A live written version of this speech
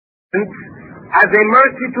as a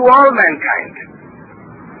mercy to all mankind.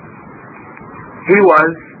 He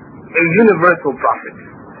was a universal prophet.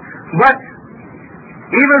 But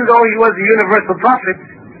even though he was a universal prophet,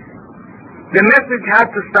 the message had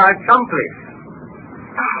to start someplace.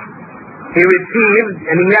 He received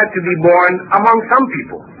and he had to be born among some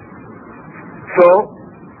people. So,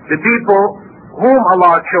 the people whom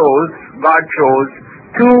Allah chose, God chose,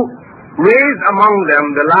 to raise among them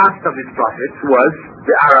the last of his prophets was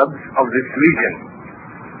the Arabs of this region,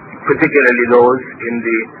 particularly those in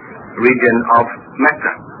the region of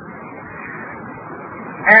Mecca.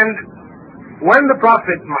 And when the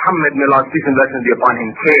Prophet Muhammad, may Allah's peace and blessings be upon him,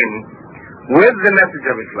 came with the message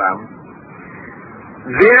of Islam,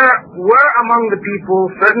 there were among the people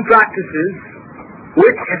certain practices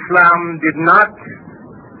which Islam did not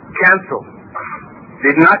cancel,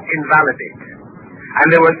 did not invalidate. And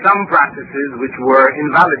there were some practices which were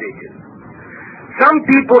invalidated. Some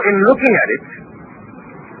people, in looking at it,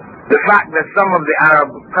 the fact that some of the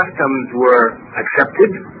Arab customs were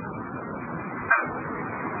accepted,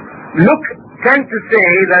 tend to say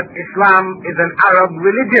that Islam is an Arab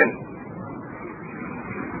religion.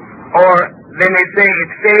 Or they may say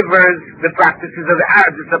it favors the practices of the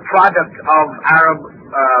Arabs. It's a product of Arab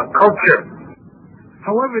culture.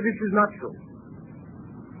 However, this is not so.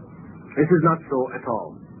 This is not so at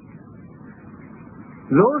all.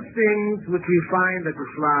 Those things which we find that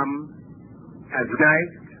Islam has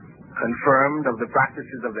recognized, confirmed of the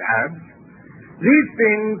practices of the Arabs, these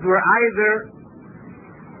things were either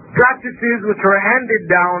practices which were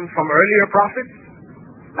handed down from earlier prophets,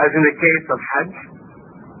 as in the case of Hajj.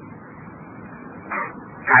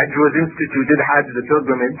 Hajj was instituted, the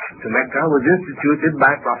pilgrimage to Mecca was instituted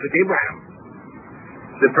by Prophet Abraham.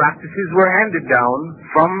 The practices were handed down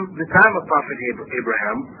from the time of Prophet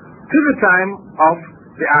Abraham to the time of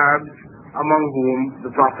the Arabs among whom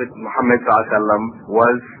the Prophet Muhammad ﷺ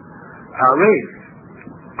was raised.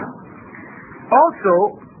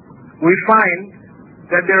 Also, we find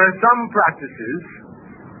that there are some practices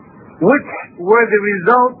which were the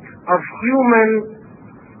result of human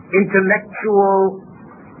intellectual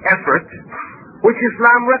effort, which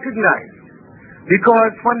Islam recognized.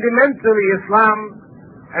 Because fundamentally Islam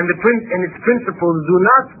and its principles do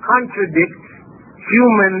not contradict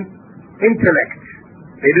human intellect.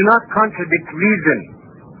 They do not contradict reason.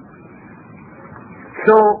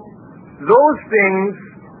 So, those things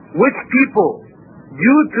which people,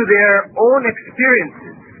 due to their own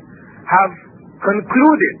experiences, have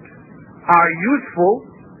concluded are useful,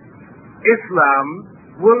 Islam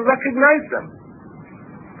will recognize them.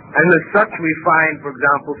 And as such we find, for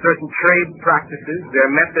example, certain trade practices,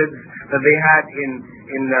 their methods that they had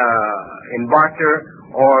in barter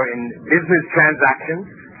or in business transactions.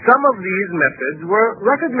 Some of these methods were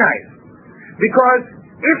recognized. Because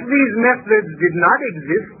if these methods did not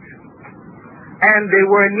exist and they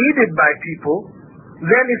were needed by people,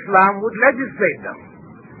 then Islam would legislate them.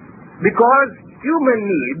 Because human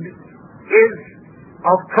need is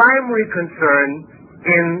of primary concern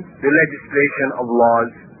in the legislation of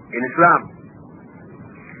laws in Islam.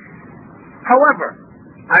 However,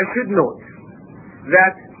 I should note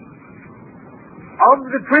that of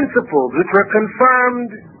the principles which were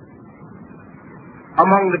confirmed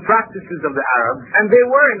among the practices of the Arabs, and they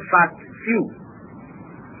were in fact few,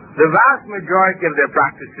 the vast majority of their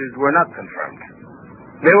practices were not confirmed.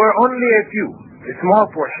 There were only a few, a small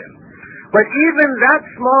portion. But even that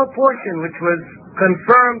small portion which was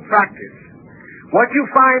confirmed practice, what you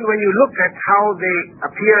find when you look at how they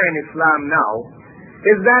appear in Islam now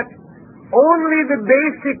is that only the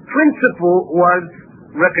basic principle was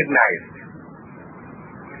recognized.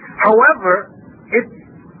 However, its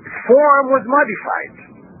form was modified.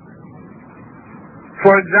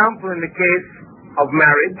 For example, in the case of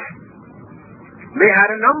marriage, they had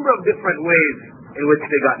a number of different ways in which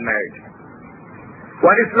they got married.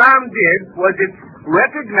 What Islam did was it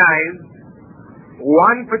recognized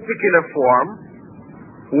one particular form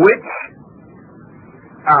which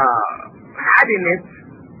had in it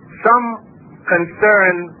some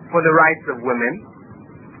concern for the rights of women.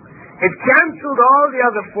 It canceled all the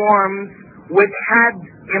other forms which had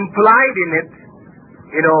implied in it,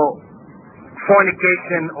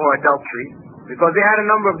 fornication or adultery, because they had a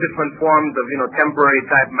number of different forms of, temporary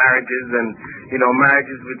type marriages and,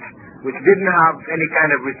 marriages which didn't have any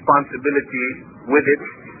kind of responsibility with it,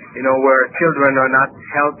 where children are not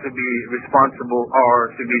held to be responsible or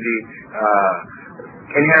to be the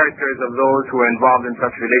inheritors of those who are involved in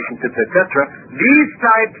such relationships, etc. These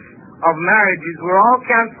types of marriages were all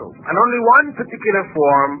cancelled, and only one particular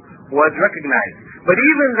form was recognized. But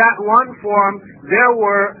even that one form, there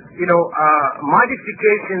were,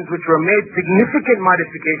 modifications which were made, significant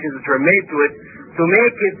modifications which were made to it, to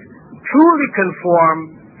make it truly conform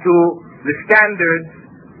to the standards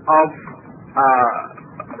of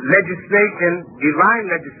legislation, divine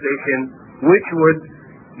legislation, which would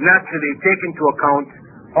naturally take into account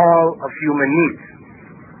all of human needs.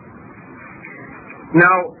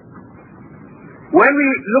 Now, when we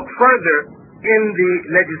look further in the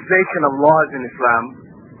legislation of laws in Islam,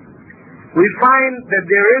 we find that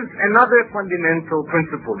there is another fundamental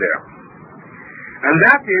principle there, and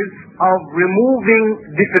that is of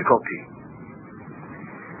removing difficulty.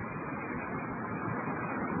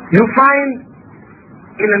 You find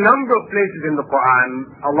in a number of places in the Quran,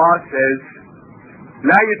 Allah says,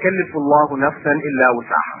 لا يكلف الله نفسا إلا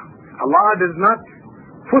وسعها. Allah does not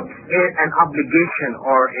put an obligation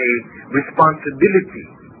or a responsibility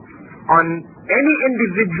on any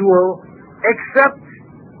individual except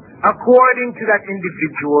according to that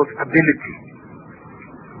individual's ability.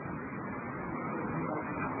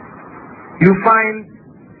 You find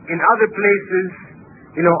in other places,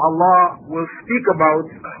 Allah will speak about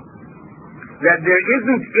that there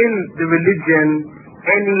isn't in the religion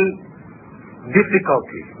any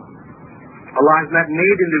difficulty. Allah has not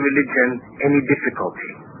made in the religion any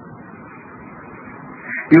difficulty.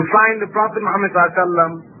 You find the Prophet Muhammad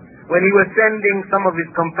ﷺ, when he was sending some of his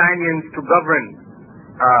companions to govern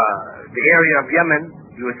the area of Yemen,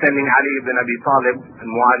 he was sending Ali ibn Abi Talib and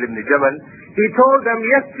Mu'adh ibn Jabal, he told them,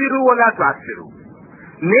 يَسِّرُوا وَلَا تُعَسِّرُوا.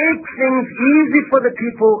 Make things easy for the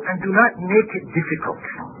people and do not make it difficult.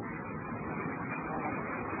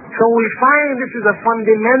 So we find this is a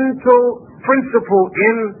fundamental principle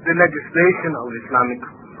in the legislation of Islamic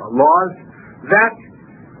laws, that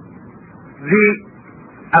the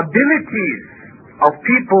abilities of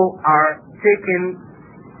people are taken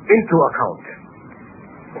into account.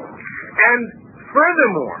 And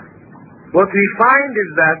furthermore, what we find is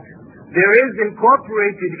that there is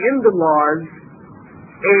incorporated in the laws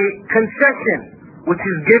a concession which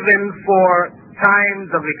is given for times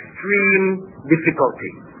of extreme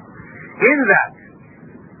difficulty. In that,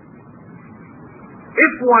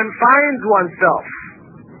 if one finds oneself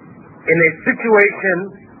in a situation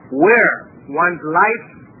where one's life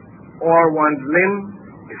or one's limb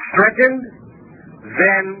is threatened,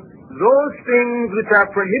 then those things which are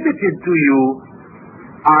prohibited to you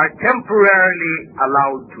are temporarily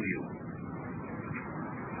allowed to you.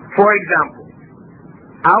 For example,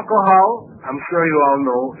 alcohol, I'm sure you all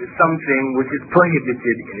know, is something which is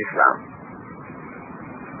prohibited in Islam.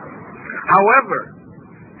 However,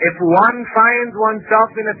 if one finds oneself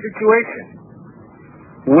in a situation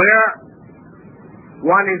where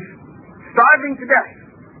one is starving to death,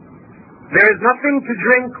 there is nothing to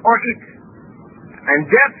drink or eat, and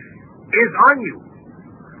death is on you,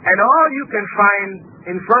 and all you can find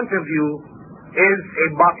in front of you is a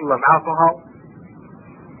bottle of alcohol,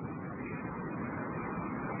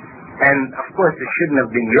 and of course it shouldn't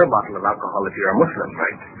have been your bottle of alcohol if you're a Muslim,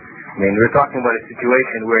 right? I mean, we're talking about a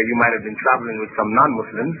situation where you might have been traveling with some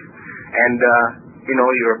non-Muslims, and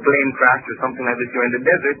your plane crashed or something like this, you're in the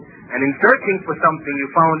desert, and in searching for something you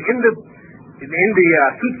found in the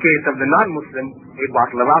suitcase of the non-Muslim a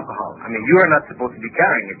bottle of alcohol. I mean, you are not supposed to be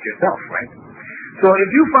carrying it yourself, right? So if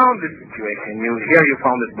you found this situation, you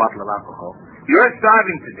found this bottle of alcohol, you're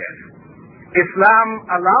starving to death. Islam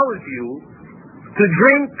allows you to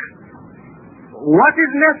drink what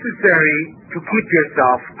is necessary to keep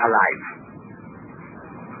yourself alive.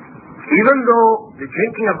 Even though the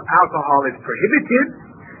drinking of alcohol is prohibited,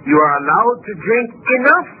 you are allowed to drink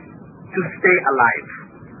enough to stay alive.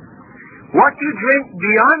 What you drink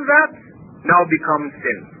beyond that now becomes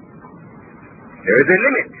sin. There is a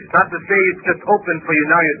limit. It's not to say it's just open for you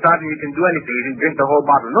now, you're starving, you can do anything, you can drink the whole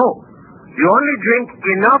bottle. No. You only drink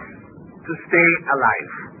enough to stay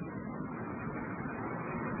alive.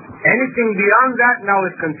 Anything beyond that now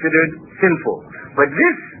is considered sinful. But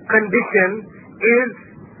this condition is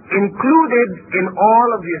included in all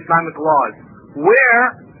of the Islamic laws, where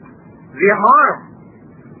the harm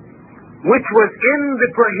which was in the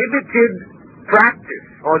prohibited practice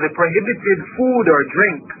or the prohibited food or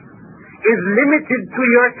drink is limited to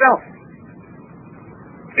yourself.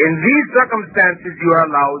 In these circumstances you are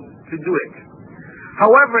allowed to do it.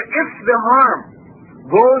 However, if the harm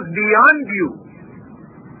goes beyond you,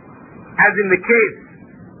 as in the case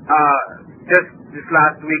just this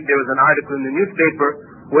last week there was an article in the newspaper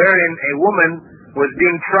wherein a woman was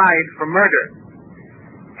being tried for murder.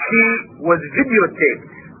 She was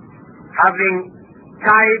videotaped having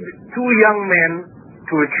tied two young men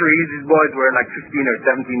to a tree. These boys were like 15 or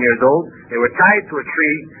 17 years old. They were tied to a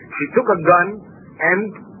tree. She took a gun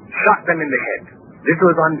and shot them in the head. This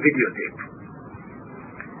was on videotape.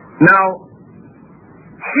 Now,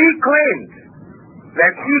 she claimed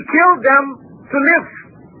that she killed them to live.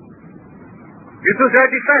 This was her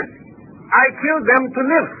defense. I killed them to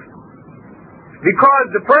live. Because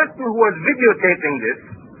the person who was videotaping this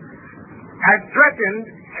had threatened,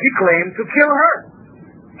 she claimed, to kill her.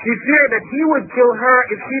 She feared that he would kill her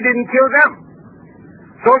if she didn't kill them.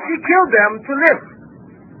 So she killed them to live.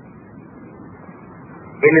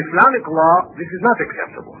 In Islamic law, this is not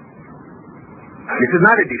acceptable. This is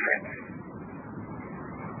not a defense.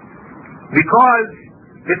 Because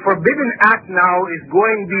the forbidden act now is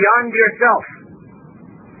going beyond yourself.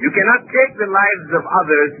 You cannot take the lives of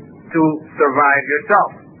others to survive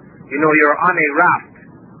yourself. You know, you're on a raft.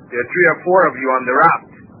 There are 3 or 4 of you on the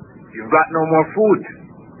raft. You've got no more food.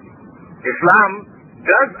 Islam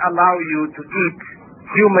does allow you to eat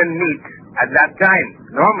human meat at that time.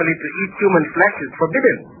 Normally, to eat human flesh is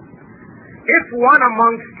forbidden. If one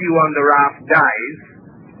amongst you on the raft dies,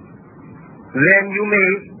 then you may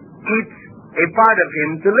eat a part of him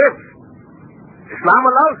to live. Islam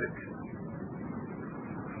allows it.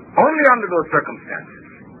 Only under those circumstances.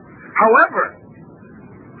 However,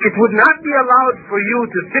 it would not be allowed for you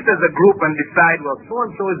to sit as a group and decide, well,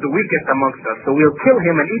 so-and-so is the weakest amongst us, so we'll kill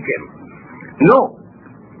him and eat him. No,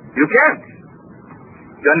 you can't.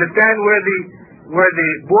 You understand where the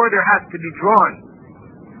border has to be drawn.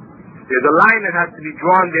 There's a line that has to be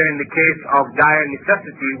drawn there in the case of dire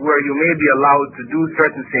necessity, where you may be allowed to do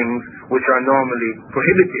certain things which are normally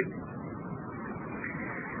prohibited.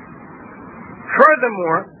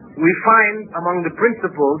 Furthermore, we find among the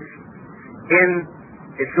principles in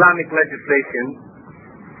Islamic legislation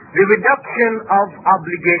the reduction of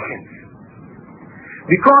obligations.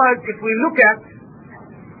 Because if we look at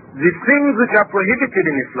the things which are prohibited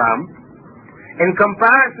in Islam in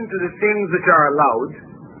comparison to the things which are allowed,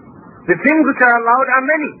 the things which are allowed are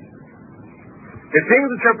many. The things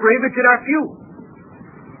which are prohibited are few.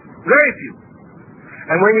 Very few.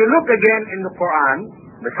 And when you look again in the Quran,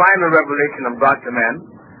 the final revelation of God to man,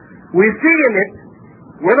 we see in it,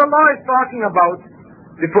 when Allah is talking about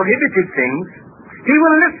the prohibited things, He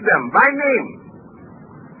will list them by name.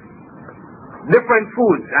 Different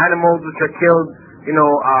foods, animals which are killed,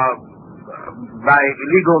 by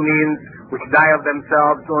illegal means, which die of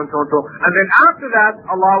themselves, so and so and so. And then after that,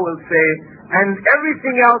 Allah will say, and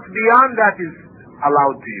everything else beyond that is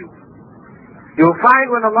allowed to you. You'll find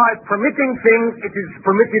when Allah is permitting things, it is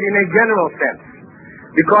permitted in a general sense.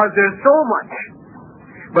 Because there's so much.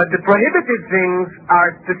 But the prohibited things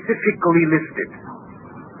are specifically listed.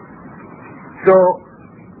 So,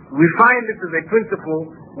 we find this as a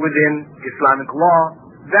principle within Islamic law,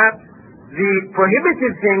 that the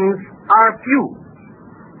prohibited things are few,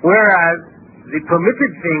 whereas the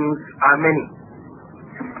permitted things are many.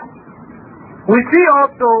 We see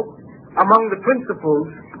also among the principles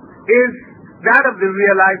is that of the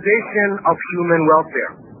realization of human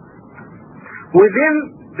welfare. Within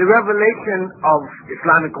the revelation of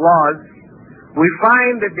Islamic laws, we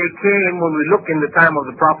find that they came, when we look in the time of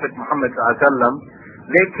the Prophet Muhammad ﷺ,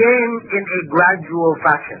 they came in a gradual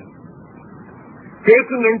fashion,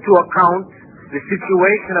 taking into account the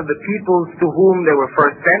situation of the peoples to whom they were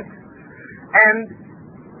first sent, and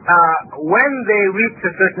when they reached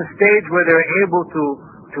a certain stage where they were able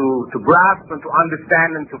to grasp and to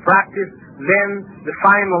understand and to practice, then the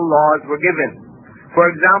final laws were given. For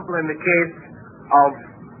example, in the case of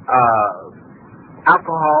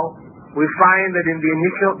alcohol, we find that in the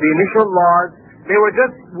initial laws, they were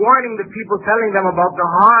just warning the people, telling them about the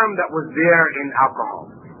harm that was there in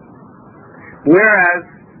alcohol. Whereas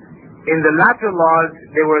in the latter laws,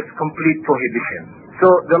 there was complete prohibition. So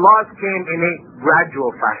the laws came in a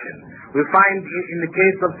gradual fashion. We find in the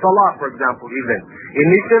case of salah, for example, even.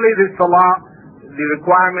 Initially the salah, the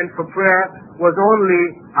requirement for prayer was only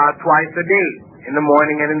twice a day, in the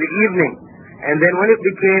morning and in the evening. And then when it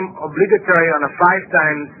became obligatory on a 5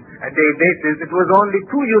 times a day basis, it was only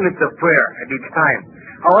 2 units of prayer at each time.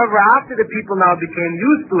 However, after the people now became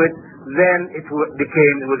used to it, then it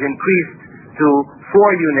was increased to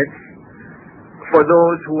 4 units for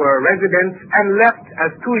those who were residents, and left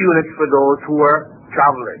as 2 units for those who were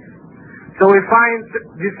travelers. So we find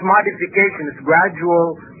this modification, this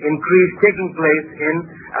gradual increase taking place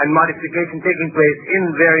and modification taking place in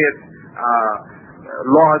various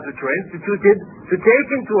laws which were instituted to take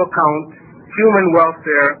into account human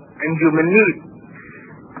welfare and human need.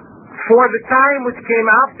 For the time which came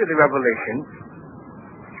after the revelations,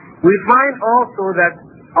 we find also that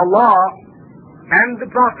Allah and the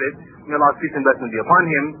Prophet, may Allah's peace and blessing be upon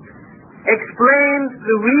him, explained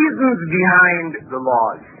the reasons behind the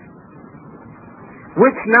laws.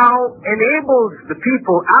 which now enables the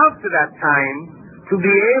people after that time to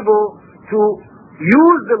be able to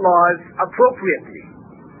use the laws appropriately.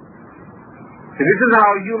 So this is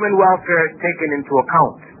how human welfare is taken into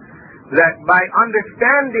account. That by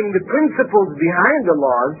understanding the principles behind the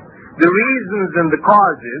laws, the reasons and the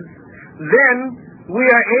causes, then we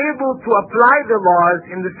are able to apply the laws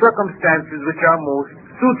in the circumstances which are most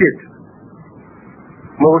suited,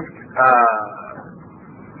 most,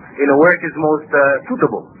 where it is most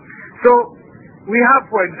suitable. So we have,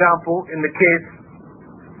 for example, in the case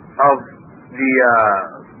of the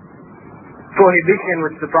prohibition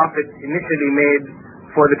which the Prophet initially made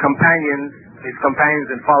for the companions, his companions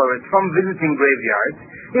and followers, from visiting graveyards,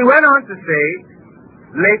 he went on to say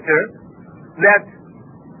later that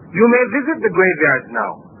you may visit the graveyards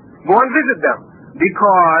now. Go and visit them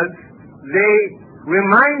because they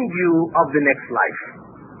remind you of the next life.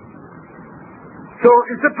 So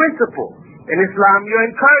it's a principle. In Islam, you're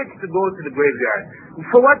encouraged to go to the graveyard.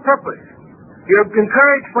 For what purpose? You're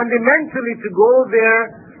encouraged fundamentally to go there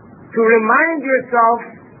to remind yourself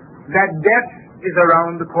that death is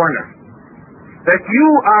around the corner. That you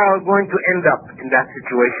are going to end up in that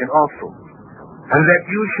situation also. And that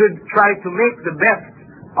you should try to make the best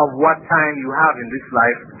of what time you have in this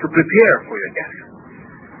life to prepare for your death.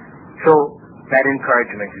 So that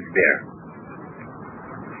encouragement is there.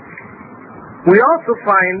 We also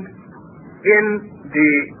find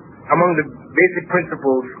among the basic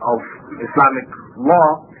principles of Islamic law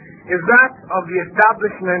is that of the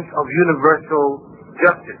establishment of universal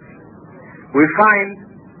justice. We find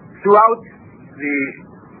throughout the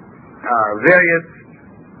various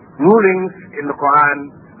rulings in the Quran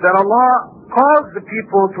that Allah calls the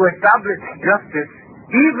people to establish justice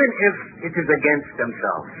even if it is against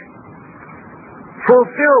themselves.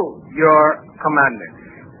 Fulfill your commandments,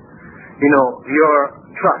 your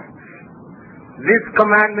trusts. These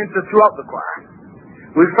commandments are throughout the Quran.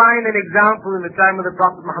 We find an example in the time of the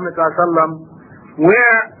Prophet Muhammad ﷺ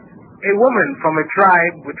where a woman from a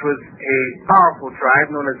tribe, which was a powerful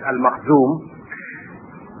tribe known as Al-Makhzum,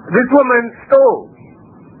 this woman stole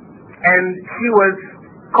and she was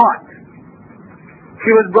caught.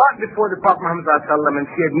 She was brought before the Prophet Muhammad ﷺ and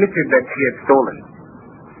she admitted that she had stolen.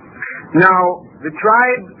 Now, the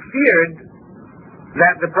tribe feared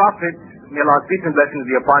that the Prophet, may Allah's peace and blessings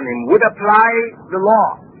be upon him, would apply the law,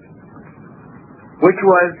 which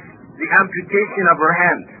was the amputation of her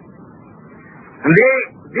hand. And they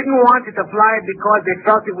didn't want it applied because they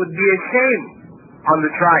felt it would be a shame on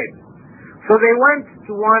the tribe. So they went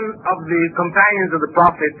to one of the companions of the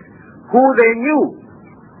Prophet who they knew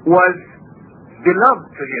was beloved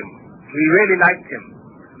to him. He really liked him.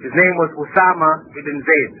 His name was Usama ibn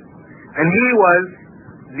Zayd. And he was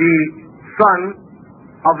the son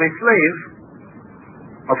of a slave,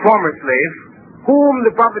 a former slave, whom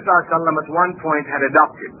the Prophet ﷺ at one point had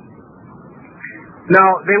adopted. Now,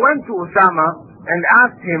 they went to Usama and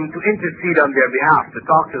asked him to intercede on their behalf, to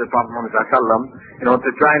talk to the Prophet Muhammad ﷺ,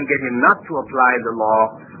 to try and get him not to apply the law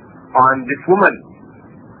on this woman.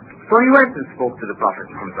 So he went and spoke to the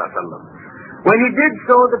Prophet Muhammad ﷺ. When he did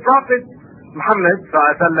so, the Prophet Muhammad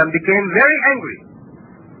ﷺ became very angry.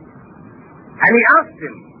 And he asked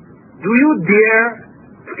him, do you dare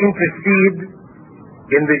to intercede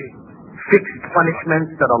in the fixed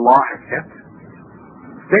punishments that Allah has set?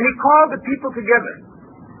 Then he called the people together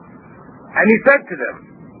and he said to them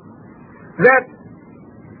that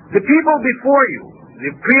the people before you,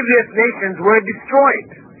 the previous nations, were destroyed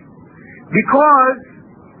because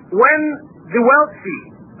when the wealthy,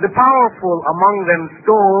 the powerful among them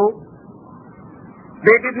stole,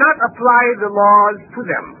 they did not apply the laws to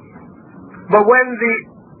them. But when the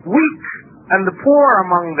weak and the poor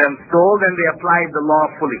among them stole, then they applied the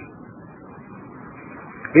law fully.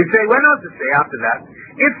 He went on to say after that,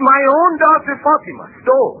 if my own daughter Fatima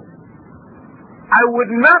stole, I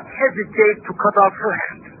would not hesitate to cut off her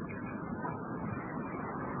hand.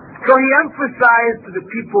 So he emphasized to the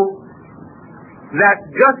people that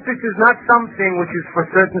justice is not something which is for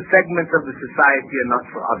certain segments of the society and not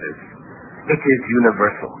for others. It is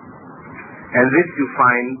universal. And this you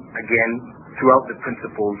find, again, throughout the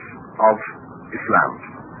principles of Islam.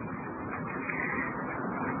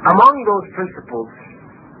 Among those principles,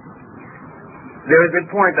 there is a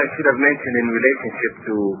point I should have mentioned in relationship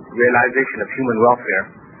to realization of human welfare.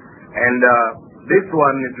 And this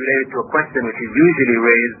one is related to a question which is usually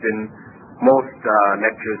raised in most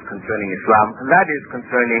lectures concerning Islam, and that is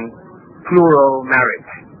concerning plural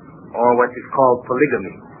marriage, or what is called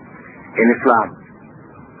polygamy in Islam.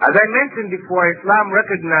 As I mentioned before, Islam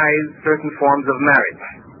recognized certain forms of marriage.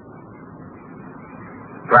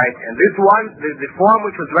 Right? And this one, the form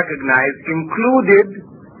which was recognized included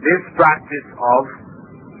this practice of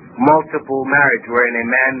multiple marriage, wherein a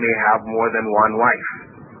man may have more than one wife.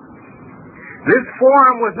 This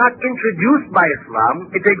form was not introduced by Islam.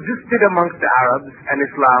 It existed amongst the Arabs, and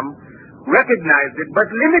Islam recognized it, but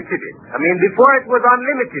limited it. I mean, before it was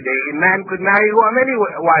unlimited. A man could marry how many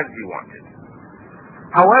wives he wanted.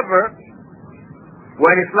 However,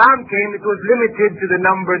 when Islam came, it was limited to the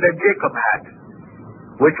number that Jacob had,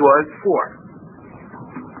 which was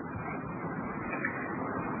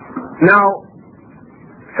 4. Now,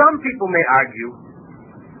 some people may argue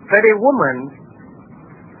that a woman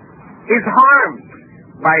is harmed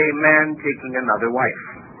by a man taking another wife.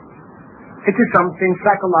 It is something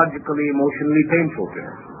psychologically, emotionally painful to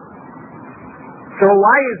her. So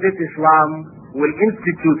why is it Islam will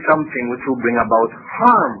institute something which will bring about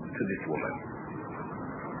harm to this woman?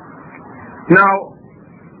 Now,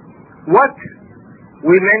 what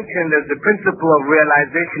we mentioned as the principle of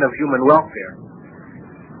realization of human welfare,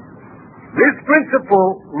 this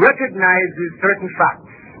principle recognizes certain facts.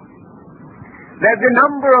 That the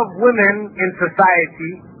number of women in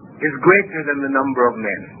society is greater than the number of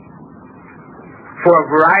men, for a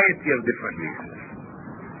variety of different reasons.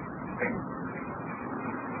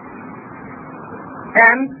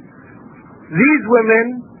 And these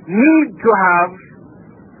women need to have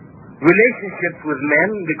relationships with men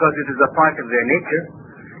because it is a part of their nature.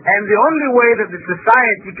 And the only way that the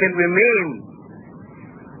society can remain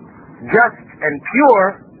just and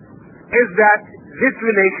pure is that this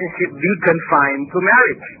relationship be confined to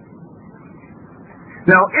marriage.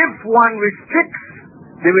 Now, if one restricts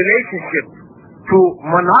the relationship to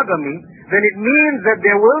monogamy, then it means that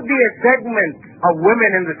there will be a segment of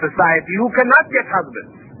women in the society who cannot get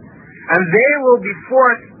husbands. And they will be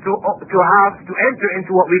forced to enter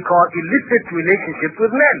into what we call illicit relationships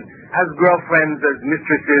with men, as girlfriends, as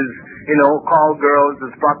mistresses, call girls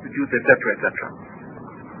as prostitutes, etc., etc.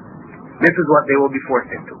 This is what they will be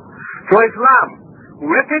forced into. So Islam,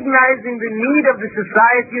 recognizing the need of the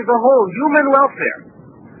society as a whole, human welfare,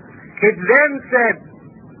 it then said,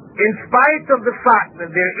 in spite of the fact that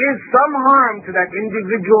there is some harm to that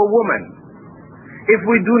individual woman, if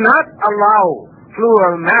we do not allow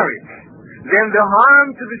plural marriage, then the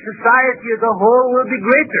harm to the society as a whole will be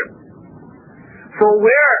greater. So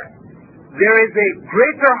where there is a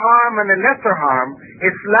greater harm and a lesser harm,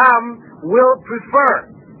 Islam will prefer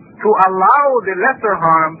to allow the lesser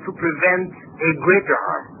harm to prevent a greater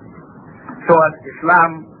harm. So as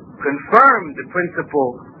Islam confirmed the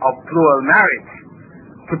principle of plural marriage,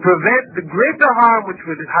 to prevent the greater harm which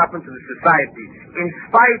would happen to the society, in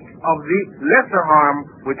spite of the lesser harm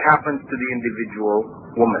which happens to the individual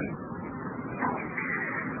woman.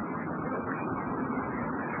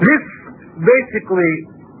 This basically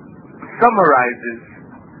summarizes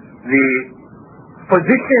the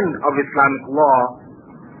position of Islamic law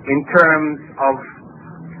in terms of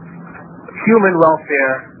human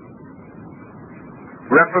welfare,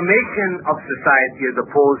 reformation of society as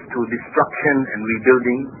opposed to destruction and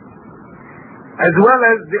rebuilding, as well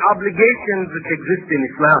as the obligations which exist in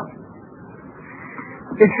Islam.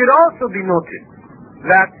 It should also be noted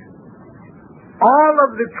that all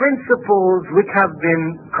of the principles which have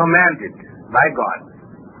been commanded by God,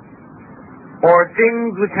 or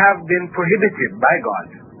things which have been prohibited by God,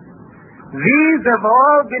 these have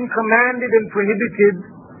all been commanded and prohibited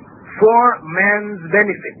for man's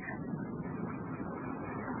benefit.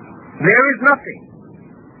 There is nothing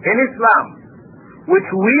in Islam which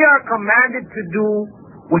we are commanded to do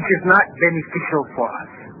which is not beneficial for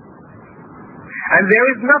us. And there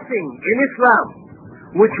is nothing in Islam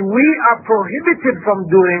which we are prohibited from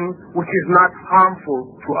doing which is not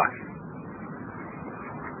harmful to us.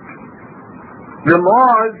 The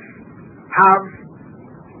laws have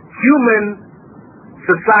human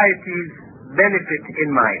society's benefit in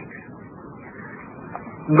mind.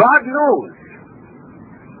 God knows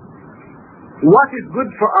what is good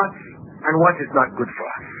for us and what is not good for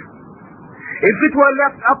us. If it were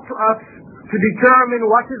left up to us to determine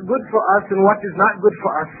what is good for us and what is not good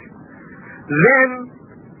for us, then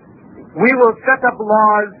we will set up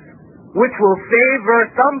laws which will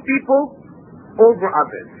favor some people over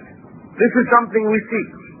others. This is something we see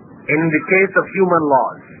in the case of human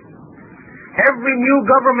laws. Every new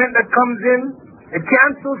government that comes in, it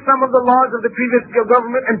cancels some of the laws of the previous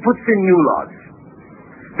government and puts in new laws.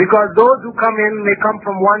 Because those who come in may come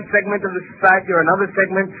from one segment of the society or another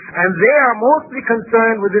segment, and they are mostly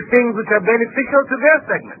concerned with the things which are beneficial to their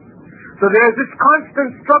segment. So there is this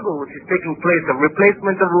constant struggle which is taking place of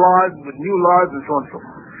replacement of laws with new laws and so on and so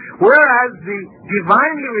forth. Whereas the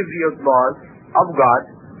divinely revealed laws of God,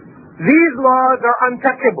 These laws are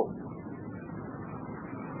untouchable.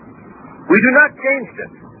 We do not change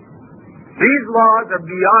them. These laws are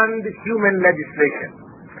beyond human legislation.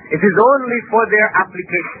 It is only for their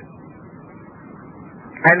application.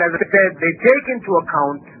 And as I said, they take into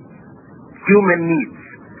account human needs.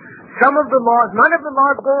 Some of the laws, none of the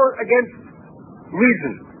laws go against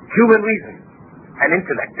reason, human reason and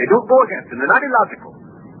intellect. They don't go against them. They're not illogical.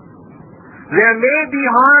 There may be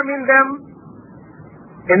harm in them,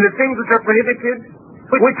 in the things which are prohibited,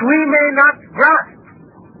 which we may not grasp.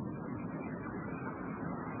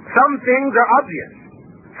 Some things are obvious.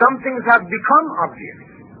 Some things have become obvious.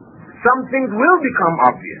 Some things will become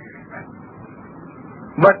obvious.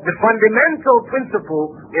 But the fundamental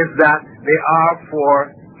principle is that they are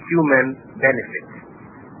for human benefit.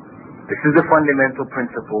 This is the fundamental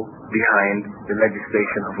principle behind the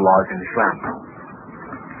legislation of laws in Islam.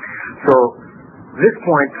 So, this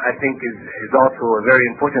point, I think, is also a very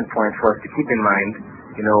important point for us to keep in mind.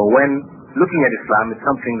 When looking at Islam, it's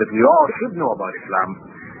something that we all should know about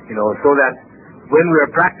Islam. So that when we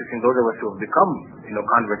are practicing, those of us who have become,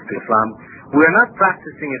 converts to Islam, we are not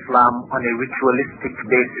practicing Islam on a ritualistic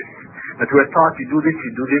basis. That we're taught, you do this,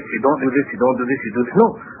 you do this, you don't do this, you don't do this, you do this. No.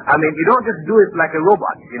 You don't just do it like a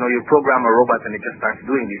robot. You program a robot and it just starts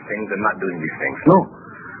doing these things and not doing these things. No.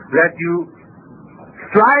 That you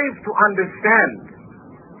strive to understand.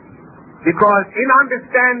 Because in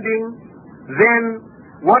understanding, then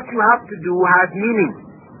what you have to do has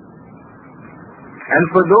meaning. And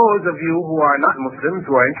for those of you who are not Muslims,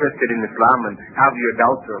 who are interested in Islam and have your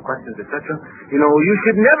doubts or questions, etc., you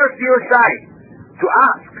should never feel shy to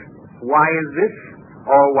ask, why is this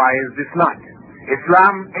or why is this not?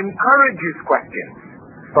 Islam encourages questions.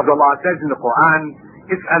 Because Allah says in the Quran,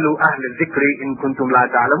 "Is'alu ahl al-dhikri in kuntum la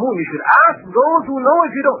ta'lamun." You should ask those who know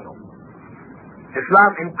if you don't know.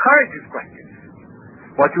 Islam encourages questions.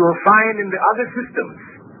 What you will find in the other systems,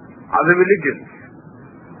 other religions,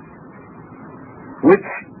 which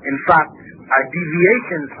in fact are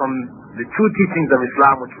deviations from the true teachings of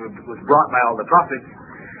Islam, which was brought by all the prophets,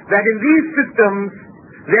 that in these systems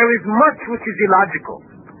there is much which is illogical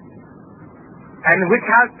and which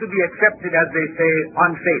has to be accepted, as they say,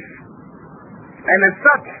 on faith. And as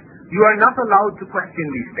such, you are not allowed to question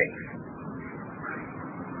these things.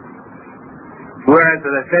 Whereas,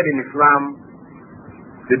 as I said, in Islam,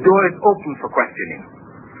 the door is open for questioning,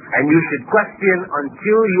 and you should question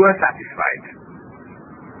until you are satisfied.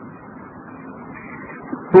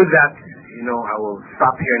 With that, I will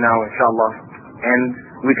stop here now, inshallah, and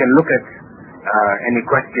we can look at any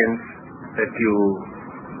questions that you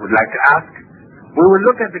would like to ask. We will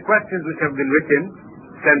look at the questions which have been written,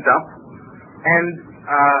 sent up, and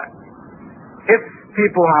if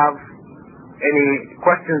people have any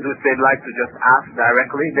questions which they'd like to just ask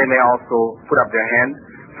directly, they may also put up their hand.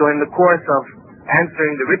 So in the course of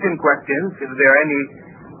answering the written questions, if there are any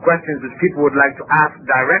questions which people would like to ask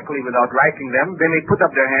directly without writing them, they may put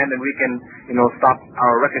up their hand and we can, stop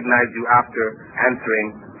or recognize you after answering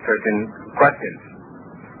certain questions.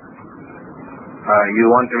 You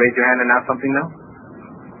want to raise your hand and ask something now?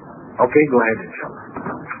 Okay, go ahead, inshallah.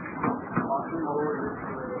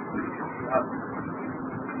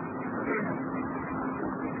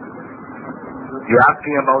 You're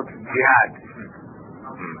asking about jihad.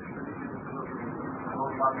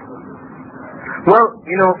 Well,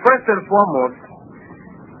 first and foremost,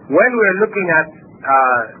 when we're looking at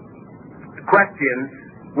questions,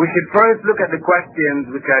 we should first look at the questions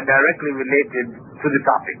which are directly related to the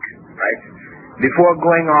topic, right? Before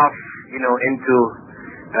going off, into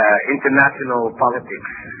international politics,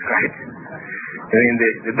 right?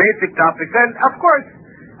 The basic topics. And of course,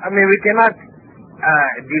 we cannot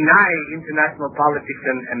deny international politics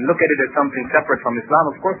and look at it as something separate from Islam.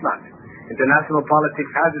 Of course not. International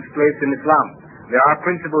politics has its place in Islam. There are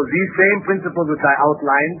principles, these same principles which I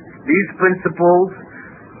outlined, these principles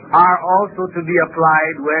are also to be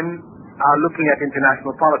applied when looking at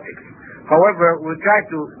international politics. However, we'll try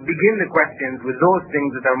to begin the questions with those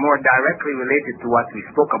things that are more directly related to what we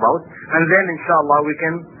spoke about, and then inshallah we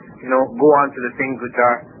can, go on to the things which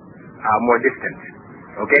are more distant.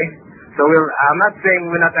 Okay? So I'm not saying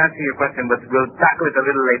we're not answering your question, but we'll tackle it a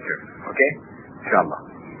little later. Okay? Inshallah.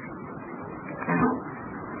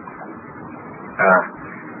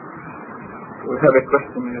 We have a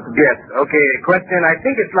question. Yes, okay. Question. I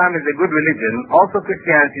think Islam is a good religion. Also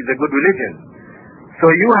Christianity is a good religion. So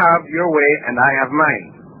you have your way and I have mine.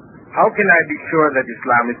 How can I be sure that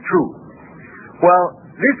Islam is true? Well,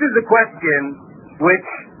 this is a question which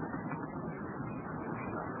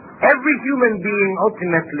every human being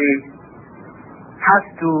ultimately has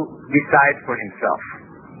to decide for himself,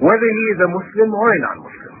 whether he is a Muslim or a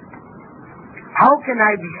non-Muslim. how can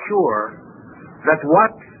I be sure that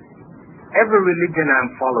whatever religion I'm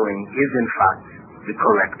following is in fact the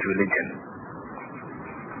correct religion?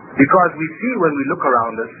 Because we see when we look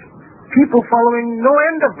around us, people following no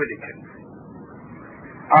end of religions.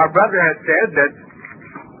 Our brother has said that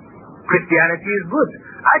Christianity is good.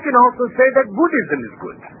 I can also say that Buddhism is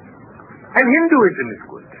good. And Hinduism is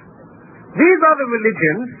good. These are the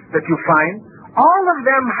religions that you find, all of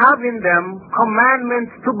them have in them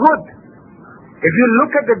commandments to good. If you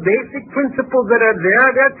look at the basic principles that are there,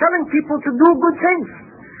 they're telling people to do good things.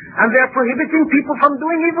 And they're prohibiting people from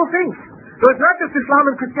doing evil things. So it's not just Islam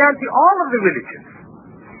and Christianity, all of the religions.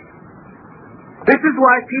 This is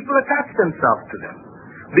why people attach themselves to them.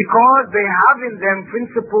 Because they have in them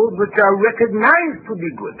principles which are recognized to be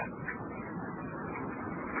good.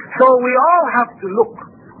 So we all have to look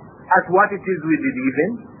at what it is we believe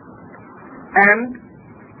in, and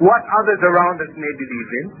what others around us may believe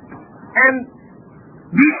in, and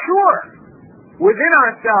be sure within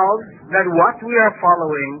ourselves that what we are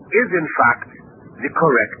following is in fact the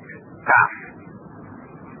correct path.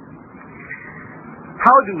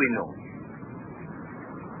 How do we know?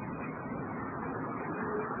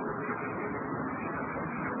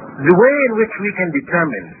 The way in which we can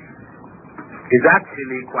determine is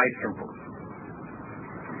actually quite simple.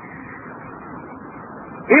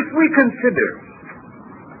 If we consider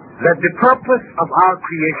that the purpose of our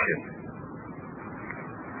creation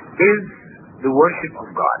is the worship of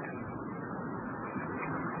God,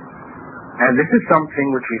 and this is something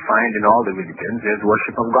which we find in all the religions, there's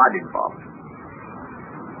worship of God involved.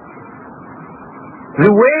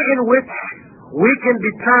 The way in which we can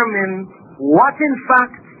determine what in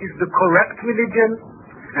fact is the correct religion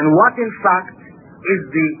and what in fact is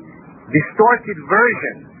the distorted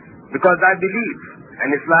version, because I believe, and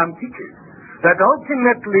Islam teaches, that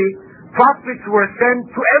ultimately prophets were sent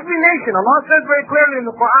to every nation. Allah says very clearly in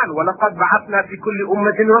the Quran, وَلَقَدْ بَعَثْنَا فِي كُلِّ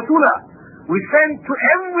أُمَّةٍ رَسُولًا. We sent to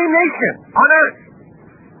every nation on earth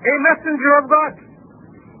a messenger of God.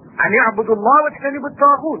 أَنْ يَعْبُدُوا اللَّهَ وَاجْتَنِبُوا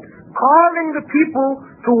الطَّاغُوتَ, calling the people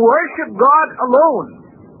to worship God alone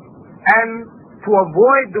and to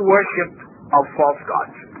avoid the worship of false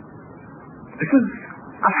gods. This is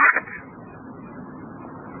a fact.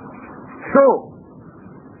 So,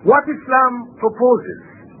 what Islam proposes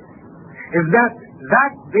is that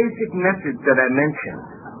basic message that I mentioned,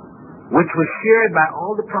 which was shared by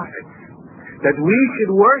all the prophets, that we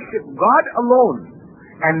should worship God alone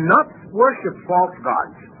and not worship false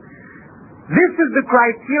gods. This is the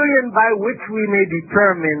criterion by which we may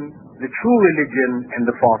determine the true religion and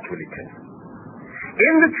the false religion.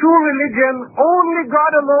 In the true religion, only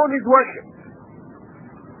God alone is worshipped.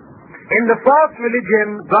 In the false religion,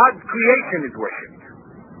 God's creation is worshipped.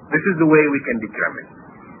 This is the way we can determine.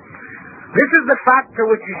 This is the factor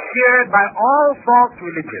which is shared by all false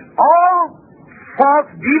religions. All false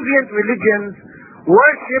deviant religions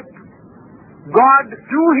worship God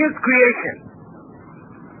through His creation.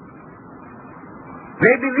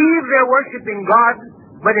 They believe they're worshiping God,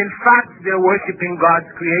 but in fact they're worshiping God's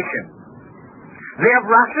creation. They have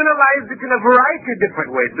rationalized it in a variety of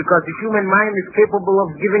different ways, because the human mind is capable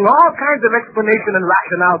of giving all kinds of explanation and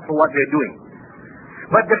rationale for what they're doing.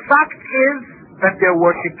 But the fact is that they're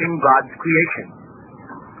worshiping God's creation.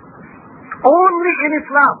 Only in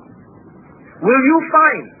Islam will you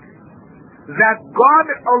find that God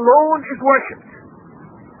alone is worshipped,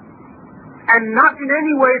 and not in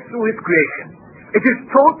any way through His creation. It is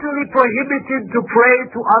totally prohibited to pray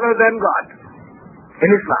to other than God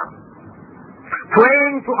in Islam.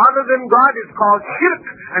 Praying to other than God is called shirk,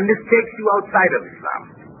 and this takes you outside of Islam.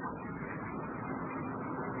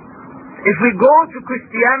 If we go to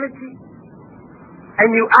Christianity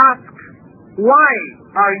and you ask, why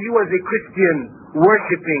are you as a Christian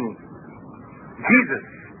worshipping Jesus,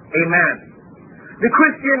 a man? The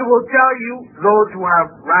Christian will tell you, those who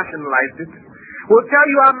have rationalized it, will tell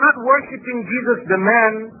you, I'm not worshipping Jesus the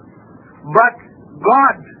man, but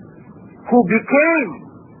God who became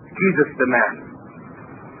Jesus the man.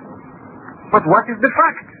 But what is the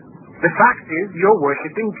fact? The fact is you're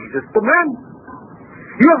worshipping Jesus the man.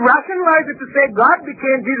 You have rationalized it to say God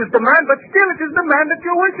became Jesus the man, but still it is the man that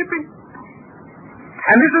you're worshipping.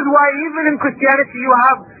 And this is why even in Christianity you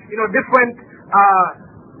have, different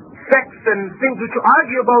sects and things which you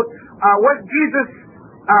argue about, was Jesus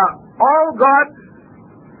all God,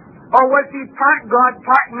 or was He part God,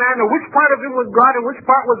 part man, or which part of Him was God and which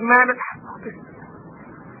part was man?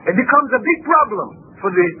 It becomes a big problem for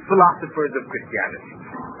the philosophers of Christianity.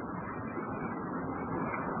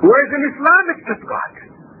 Whereas in Islam it's just God.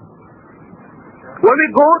 When we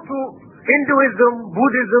go to Hinduism,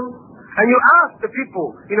 Buddhism, And you ask the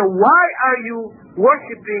people, why are you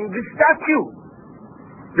worshipping this statue?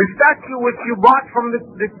 The statue which you bought from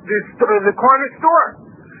the corner store.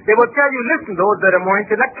 They will tell you, listen, those that are more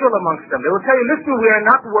intellectual amongst them, they will tell you, listen, we are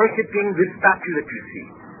not worshipping this statue that you see.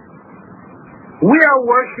 We are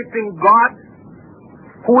worshipping God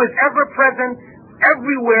who is ever present,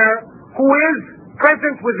 everywhere, who is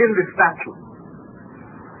present within the statue.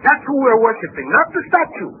 That's who we're worshipping, not the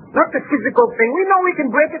statue, not the physical thing. We know we can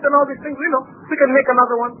break it and all these things, we can make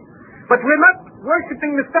another one. But we're not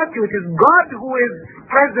worshipping the statue. It is God who is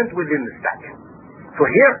present within the statue. So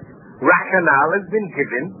here, rationale has been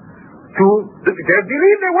given to they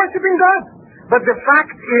believe they're worshipping God. But the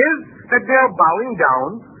fact is that they're bowing down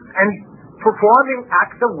and performing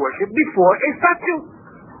acts of worship before a statue.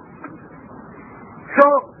 So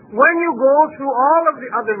when you go through all of the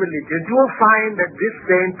other religions, you will find that this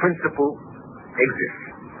same principle exists.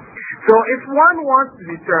 So if one wants to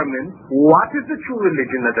determine what is the true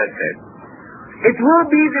religion, as I said, it will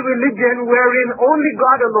be the religion wherein only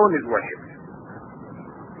God alone is worshipped.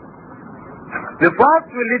 The false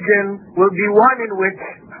religion will be one in which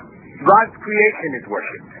God's creation is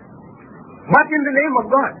worshipped, but in the name of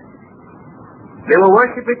God. They will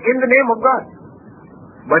worship it in the name of God,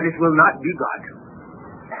 but it will not be God.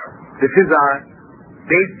 This is our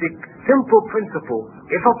basic, simple principle.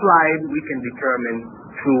 If applied, we can determine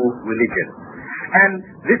true religion. And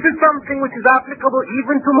this is something which is applicable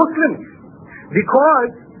even to Muslims,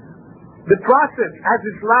 because the process, as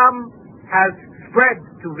Islam has spread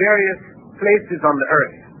to various places on the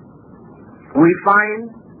earth, we find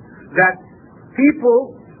that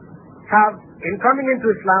people have, in coming into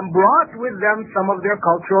Islam, brought with them some of their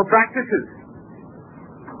cultural practices.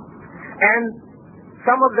 And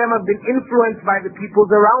some of them have been influenced by the peoples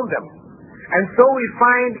around them. And so we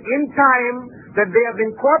find in time that they have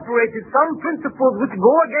incorporated some principles which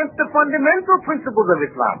go against the fundamental principles of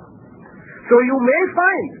Islam. So you may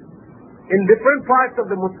find in different parts of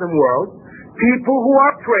the Muslim world people who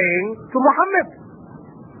are praying to Muhammad.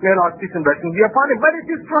 May Allah's peace and blessings be upon him. But it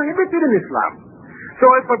is prohibited in Islam. So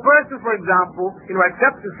if a person, for example,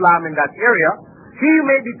 accepts Islam in that area, he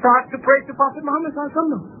may be taught to pray to Prophet Muhammad sallallahu alaihi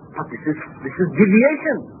wasallam. But this is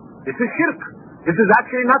deviation. This is shirk. This is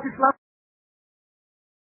actually not Islam.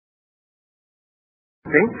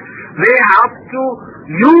 They have to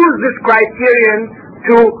use this criterion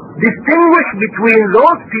to distinguish between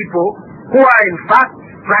those people who are in fact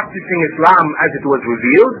practicing Islam as it was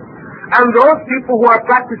revealed, and those people who are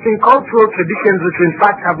practicing cultural traditions which in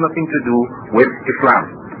fact have nothing to do with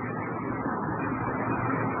Islam.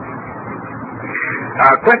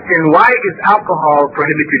 Question, why is alcohol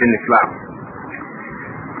prohibited in Islam?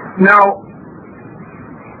 Now,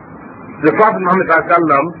 the Prophet Muhammad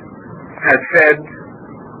ﷺ has said,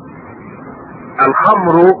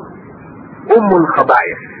 Al-Khamru Ummul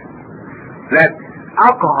Khaba'is, that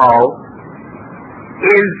alcohol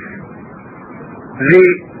is the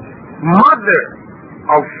mother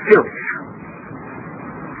of filth,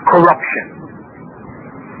 corruption.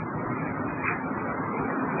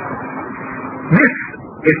 This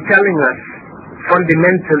is telling us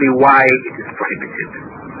fundamentally why it is prohibited.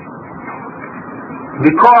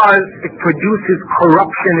 Because it produces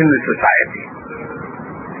corruption in the society.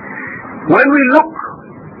 When we look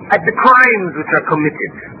at the crimes which are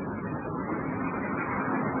committed,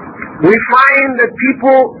 we find that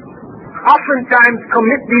people oftentimes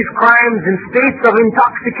commit these crimes in states of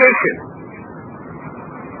intoxication.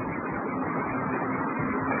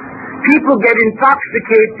 People get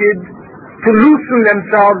intoxicated to loosen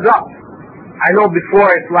themselves up. I know before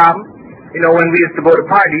Islam, when we used to go to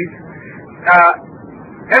parties,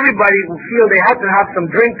 everybody would feel they had to have some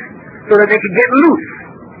drink so that they could get loose.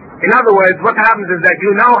 In other words, what happens is that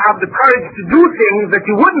you now have the courage to do things that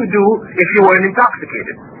you wouldn't do if you weren't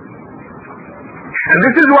intoxicated. And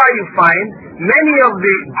this is why you find many of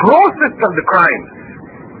the grossest of the crimes,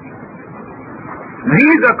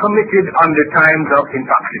 these are committed under times of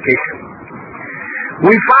intoxication.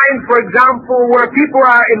 We find, for example, where people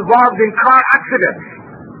are involved in car accidents.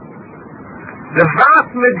 The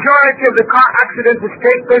vast majority of the car accidents which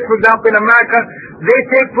take place, for example, in America, they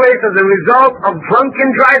take place as a result of drunken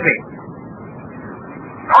driving.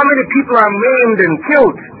 How many people are maimed and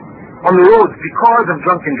killed on the roads because of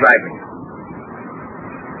drunken driving?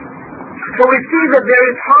 So we see that there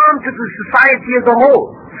is harm to the society as a whole.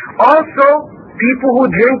 Also, people who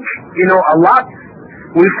drink, a lot,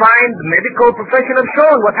 we find the medical profession have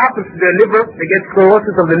shown what happens to their liver. They get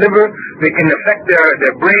cirrhosis of the liver. They can affect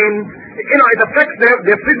their brain. It affects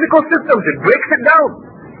their physical systems. It breaks it down.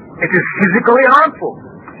 It is physically harmful.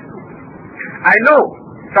 I know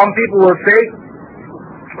some people will say,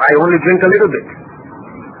 I only drink a little bit.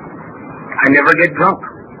 I never get drunk.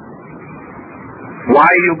 Why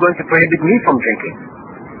are you going to prohibit me from drinking?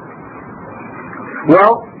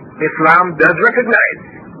 Well, Islam does recognize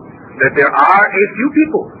that there are a few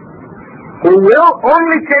people who will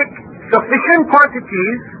only take sufficient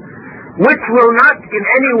quantities which will not in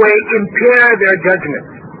any way impair their judgment.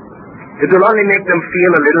 It will only make them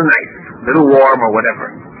feel a little nice, a little warm or whatever.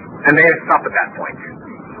 And they stop at that point.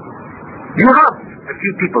 You have a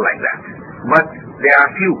few people like that, but there are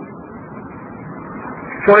few.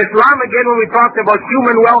 So Islam, again, when we talked about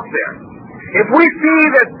human welfare, if we see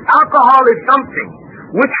that alcohol is something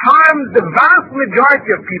which harms the vast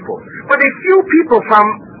majority of people, but a few people from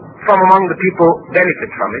among the people benefit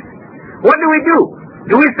from it, what do?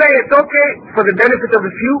 Do we say it's okay for the benefit of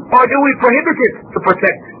the few, or do we prohibit it to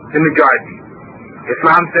protect the majority?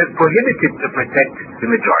 Islam says prohibit it to protect the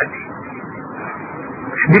majority.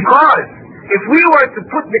 Because if we were to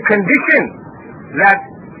put the condition that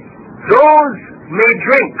those may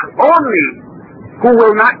drink only who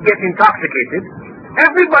will not get intoxicated,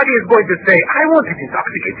 everybody is going to say, I won't get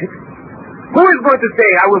intoxicated. Who is going to say,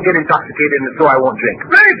 I will get intoxicated and so I won't drink?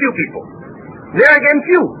 Very few people. There again,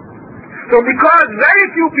 few. So because very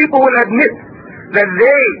few people will admit that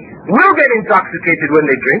they will get intoxicated when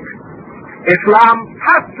they drink, Islam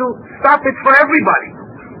has to stop it for everybody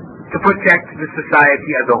to protect the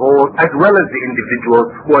society as a whole, as well as the individuals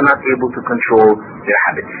who are not able to control their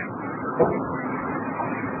habits.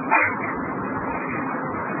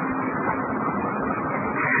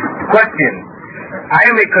 Question. I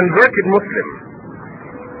am a converted Muslim.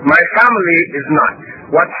 My family is not.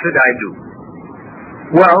 What should I do?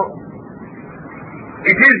 Well,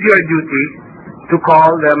 it is your duty to call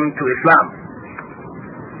them to Islam.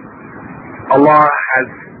 Allah has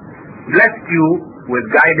blessed you with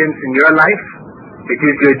guidance in your life. It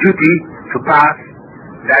is your duty to pass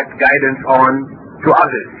that guidance on to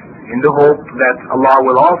others in the hope that Allah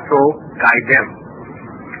will also guide them.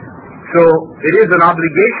 So it is an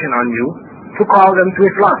obligation on you to call them to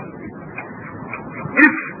Islam.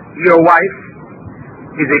 If your wife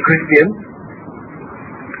is a Christian,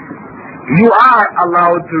 you are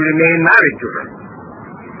allowed to remain married to her,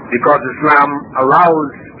 because Islam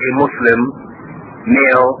allows a Muslim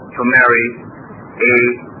male to marry a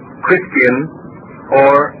Christian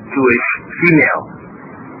or Jewish female.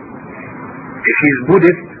 If he is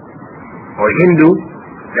Buddhist or Hindu,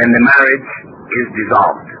 then the marriage is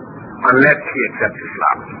dissolved, unless he accepts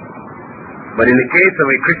Islam. But in the case of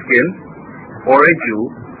a Christian or a Jew,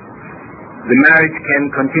 the marriage can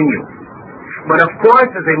continue. But of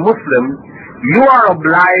course, as a Muslim, you are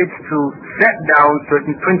obliged to set down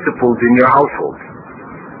certain principles in your household.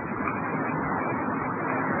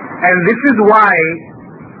 And this is why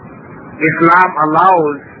Islam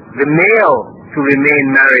allows the male to remain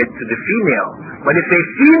married to the female. But if a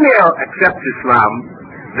female accepts Islam,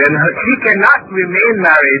 then she cannot remain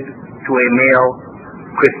married to a male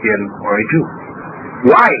Christian or a Jew.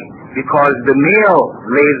 Why? Because the male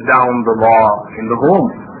lays down the law in the home.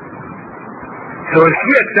 So if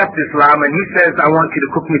she accepts Islam and he says, I want you to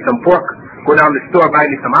cook me some pork, go down the store, buy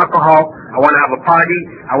me some alcohol, I want to have a party,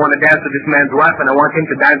 I want to dance with this man's wife, and I want him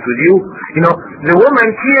to dance with you. You know, the woman,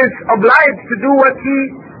 she is obliged to do what he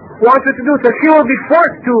wants her to do. So she will be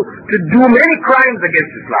forced to do many crimes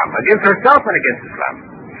against Islam, against herself and against Islam.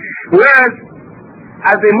 Whereas,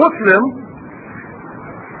 as a Muslim,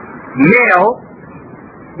 male,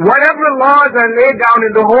 whatever laws are laid down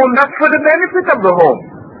in the home, that's for the benefit of the home.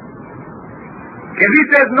 If he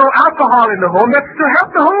says no alcohol in the home, that's to help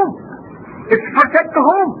the home. It's to protect the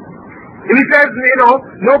home. If he says,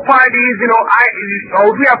 no parties, if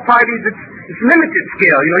we have parties, it's limited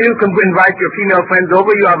scale. You can invite your female friends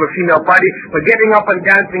over, you have a female party, but getting up and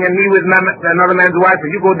dancing and me with another man's wife,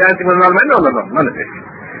 and you go dancing with another man, no, none of this.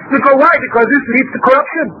 Because why? Because this leads to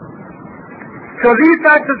corruption. So these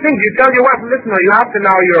types of things, you tell your wife, listen, you have to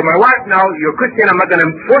now, you're my wife now, you're Christian, I'm not going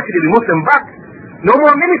to force you to be Muslim, but no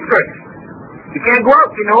more miniskirts. You can't go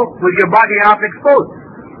out, with your body half exposed.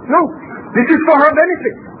 No, this is for her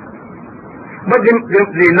benefit. But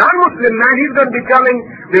the non-Muslim man, he's going to be telling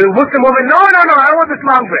the Muslim woman, no, I want this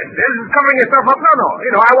long dress. This is covering yourself up.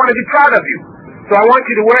 No, I want to be proud of you. So I want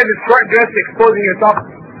you to wear this short dress exposing yourself.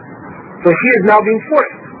 So she is now being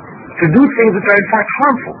forced to do things which are in fact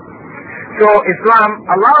harmful. So Islam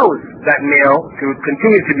allows that male to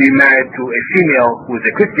continue to be married to a female who is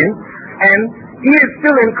a Christian, and he is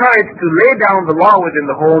still encouraged to lay down the law within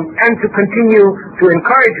the home and to continue to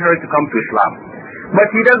encourage her to come to Islam. But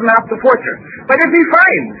he doesn't have to force her. But if he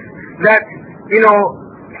finds that,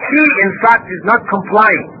 she in fact is not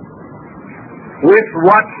complying with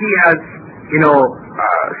what he has,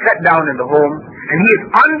 set down in the home, and he is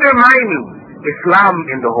undermining Islam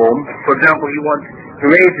in the home. For example, he wants to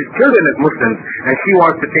raise his children as Muslims, and she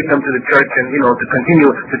wants to take them to the church and, to continue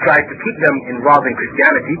to try to keep them involved in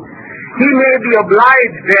Christianity. He may be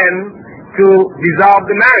obliged then to dissolve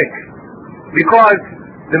the marriage, because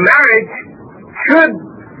the marriage should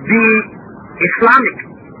be Islamic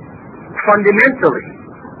fundamentally.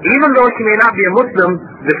 Even though she may not be a Muslim,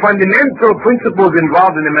 the fundamental principles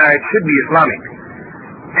involved in the marriage should be Islamic.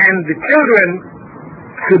 And the children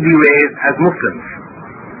should be raised as Muslims.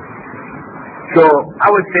 So I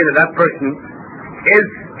would say that that person is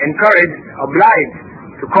encouraged, obliged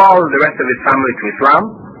to call the rest of his family to Islam.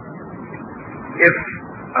 If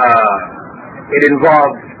it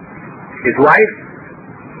involves his wife,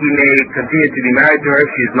 he may continue to be married to her if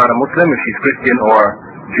she's not a Muslim, if she's Christian or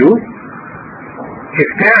Jew. His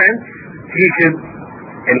parents, he should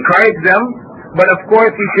encourage them, but of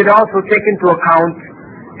course he should also take into account,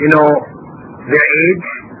 their age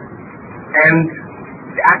and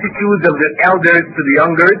the attitudes of the elders to the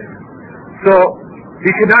youngers. So he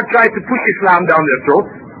should not try to push Islam down their throats.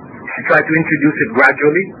 He should try to introduce it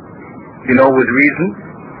gradually, with reason.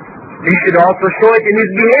 He should also show it in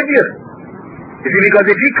his behavior. You see, because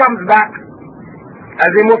if he comes back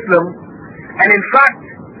as a Muslim, and in fact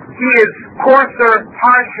he is coarser,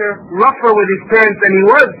 harsher, rougher with his parents than he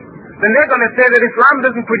was, then they're going to say that Islam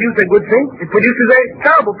doesn't produce a good thing, it produces a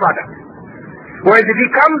terrible product. Whereas if he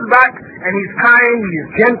comes back and he's kind, he's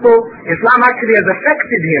gentle, Islam actually has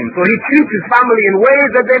affected him, so he treats his family in ways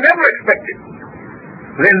that they never expected.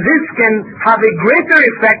 Then this can have a greater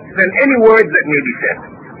effect than any words that may be said.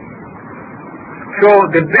 So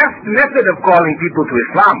the best method of calling people to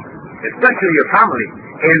Islam, especially your family,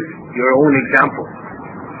 is your own example.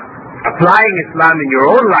 Applying Islam in your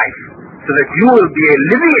own life so that you will be a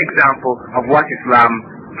living example of what Islam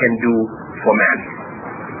can do for man.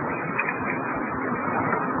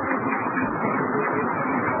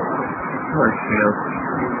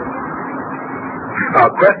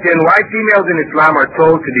 Question, why females in Islam are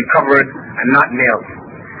told to be covered and not males?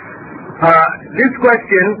 This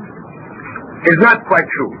question is not quite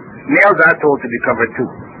true. Males are told to be covered too.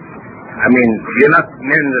 I mean,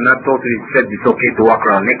 men are not told to be said it's okay to walk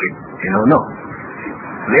around naked. No.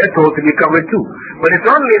 They're told to be covered too. But it's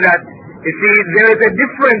only that, you see, there is a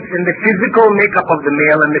difference in the physical makeup of the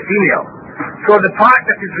male and the female. So the part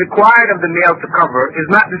that is required of the male to cover is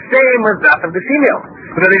not the same as that of the female.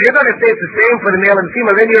 Because if you're going to say it's the same for the male and the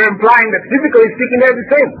female, then you're implying that physically speaking they're the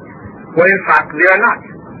same. When in fact they are not.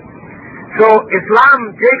 So Islam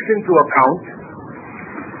takes into account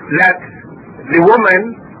that the woman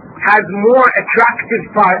has more attractive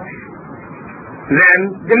parts than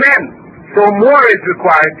the man. So more is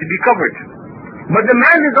required to be covered. But the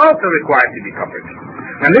man is also required to be covered.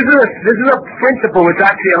 And this is a principle which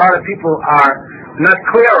actually a lot of people are not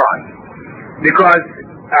clear on, because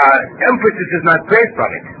emphasis is not placed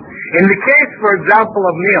on it. In the case, for example,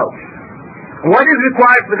 of males, what is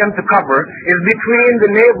required for them to cover is between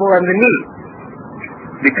the navel and the knee.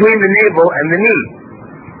 Between the navel and the knee.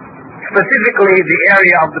 Specifically the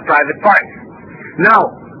area of the private parts. Now,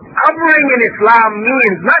 covering in Islam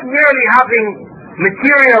means not merely having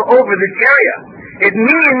material over this area. It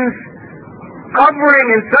means covering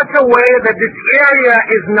in such a way that this area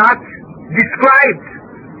is not described.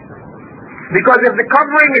 Because if the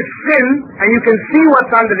covering is thin and you can see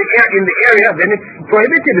what's under in the area, then it's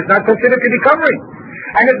prohibited. It's not considered to be covering.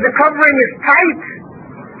 And if the covering is tight,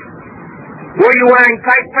 where you're wearing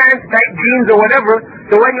tight pants, tight jeans or whatever,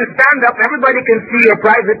 so when you stand up, everybody can see your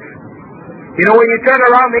privates. When you turn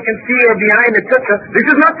around, they can see you're behind, etc. This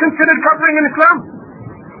is not considered covering in Islam.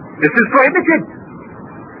 This is prohibited.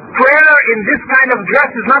 Prayer in this kind of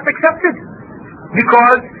dress is not accepted,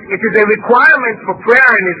 because it is a requirement for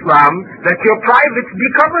prayer in Islam that your privates be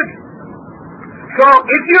covered. So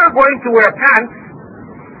if you're going to wear pants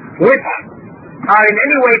which are in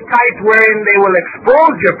any way tight wherein they will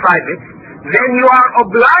expose your privates, then you are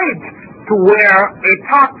obliged to wear a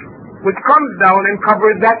top which comes down and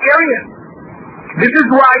covers that area. This is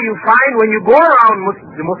why you find when you go around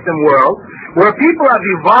the Muslim world, where people have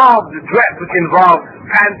evolved the dress which involves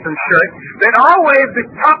pants and shirts, then always the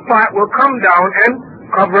top part will come down and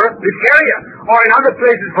cover this area. Or in other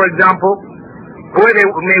places, for example, where they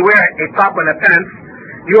may wear a top and a pants,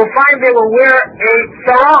 you'll find they will wear a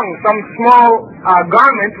sarong, some small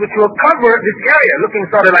garment which will cover this area, looking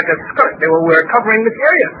sort of like a skirt. They will wear covering this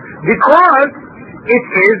area, because it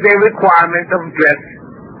is a requirement of dress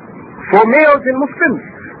for males and Muslims.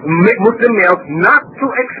 Muslim males not to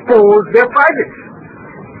expose their privates.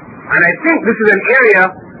 And I think this is an area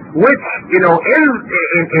which, in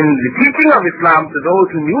the teaching of Islam to those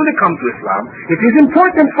who newly come to Islam, it is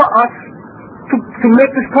important for us to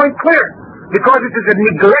make this point clear, because it is a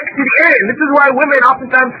neglected area. And this is why women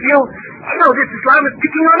oftentimes feel, this Islam is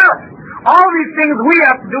picking on us. All these things we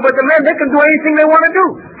have to do, but the men, they can do anything they want to do.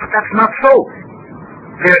 But that's not so.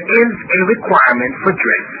 There is a requirement for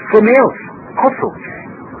dress for males also.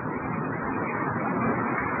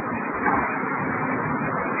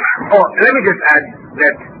 Oh, let me just add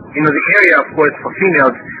that, the area, of course, for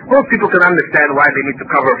females, most people can understand why they need to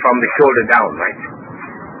cover from the shoulder down, right?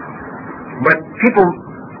 But people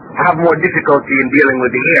have more difficulty in dealing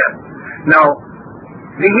with the hair. Now,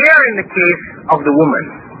 the hair in the case of the woman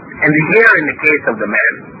and the hair in the case of the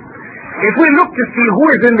man, if we look to see who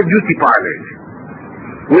is in the beauty parlors,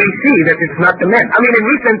 we see that it's not the men. I mean, in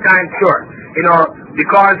recent times, sure,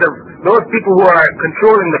 because of those people who are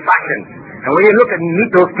controlling the fashions. And when you look and meet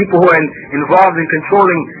those people who are involved in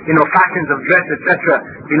controlling, fashions of dress, etc.,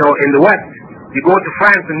 in the West, you go to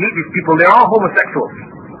France and meet these people, they're all homosexuals.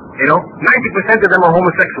 90% of them are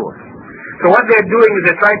homosexuals. So what they're doing is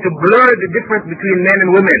they're trying to blur the difference between men and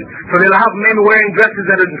women. So they'll have men wearing dresses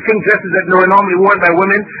that are the same dresses that were normally worn by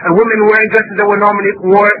women, and women wearing dresses that were normally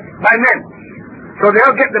worn by men. So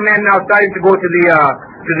they'll get the men now starting to go to the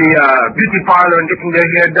beauty parlor and getting their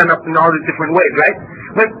hair done up in all these different ways, right?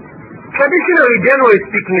 But traditionally, generally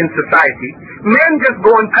speaking in society, men just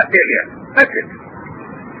go and cut their hair. That's it.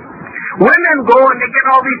 Women go and they get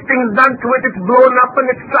all these things done to it. It's blown up and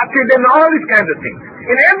it's structured and all these kinds of things.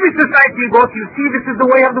 In every society you go to, you see this is the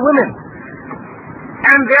way of the women.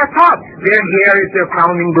 And they're taught their hair is their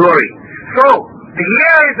crowning glory. So, the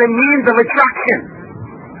hair is a means of attraction.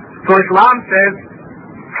 So Islam says,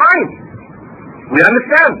 fine, we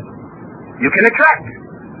understand. You can attract.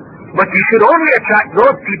 But you should only attract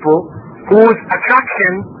those people whose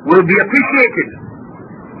attraction will be appreciated,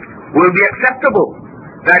 will be acceptable.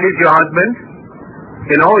 That is your husband,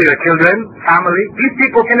 your children, family. These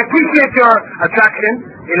people can appreciate your attraction,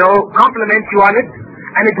 compliment you on it,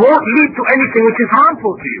 and it won't lead to anything which is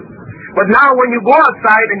harmful to you. But now when you go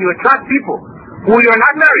outside and you attract people who you're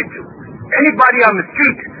not married to, anybody on the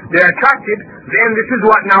street, they're attracted, then this is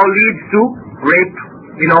what now leads to rape,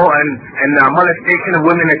 and molestation of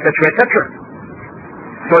women, etc., etc.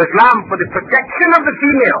 So Islam, for the protection of the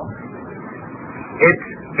female, it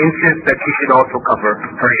insists that she should also cover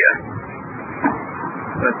her hair.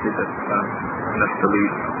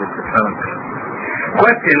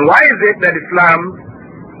 Question: why is it that Islam,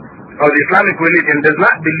 or the Islamic religion, does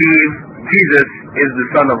not believe Jesus is the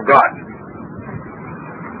Son of God?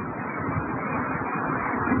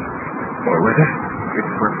 What was it?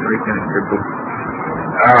 Which was written in the book.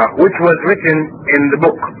 Which was written in the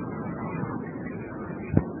book.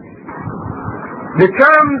 The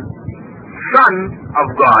term Son of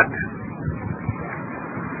God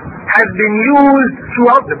has been used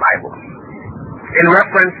throughout the Bible in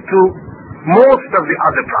reference to most of the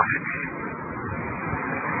other prophets.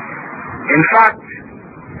 In fact,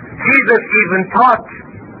 Jesus even taught,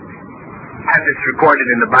 as it's recorded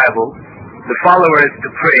in the Bible, the followers to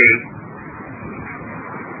pray,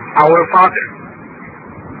 Our Father.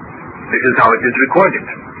 This is how it is recorded.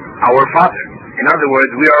 Our Father. In other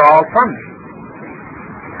words, we are all sons.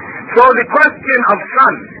 So the question of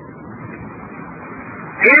son,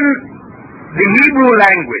 in the Hebrew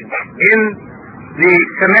language, in the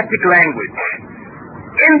Semitic language,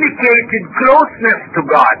 indicated closeness to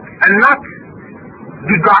God and not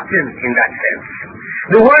begotten in that sense.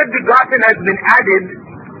 The word begotten has been added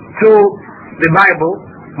to the Bible.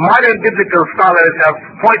 Modern biblical scholars have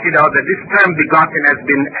pointed out that this term begotten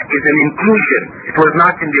is an inclusion. It was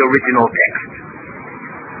not in the original text.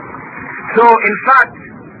 So in fact,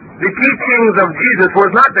 the teachings of Jesus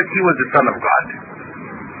was not that he was the Son of God.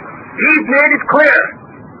 He made it clear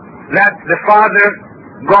that the Father,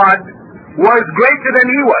 God, was greater than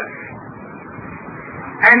he was.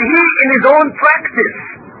 And he, in his own practice,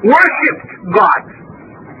 worshipped God.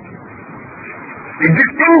 He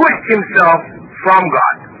distinguished himself from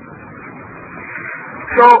God.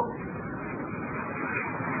 So,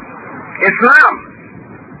 Islam,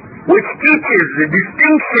 which teaches the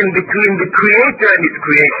distinction between the Creator and His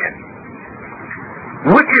creation,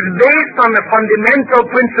 which is based on the fundamental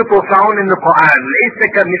principle found in the Quran, لَيْسَ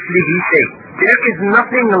كَمِثْلِهِ شَيْءٍ, there is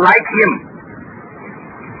nothing like Him,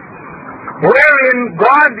 wherein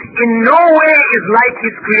God in no way is like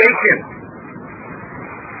His creation.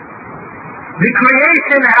 The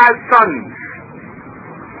creation has sons.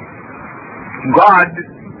 God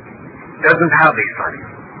doesn't have a son.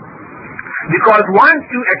 Because once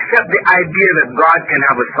you accept the idea that God can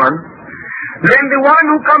have a son, then the one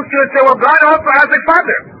who comes to you and says, well, God also has a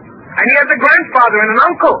father. And he has a grandfather and an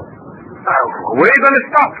uncle. Where are you going to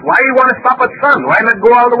stop? Why do you want to stop at son? Why not go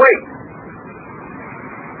all the way?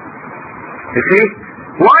 You see?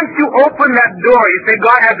 Once you open that door, you say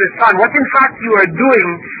God has a son. What in fact you are doing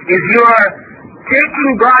is you are taking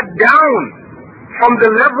God down from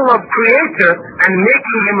the level of creator and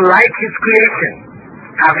making him like his creation,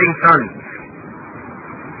 having sons.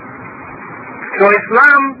 So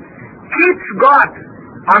Islam keeps God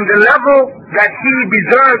on the level that he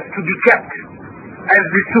deserves to be kept, as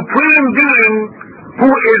the supreme being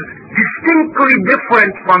who is distinctly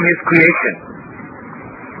different from his creation.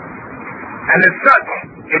 And as such,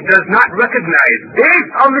 it does not recognize,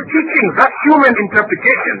 based on the teachings, not human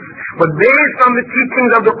interpretations, but based on the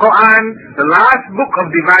teachings of the Quran, the last book of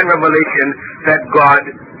divine revelation, that God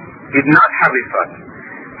did not have a son.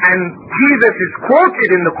 And Jesus is quoted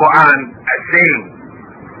in the Quran as saying,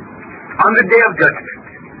 on the day of judgment,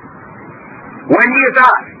 when he is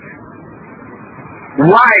asked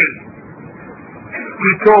why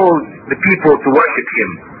he told the people to worship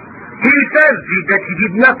him, he says that he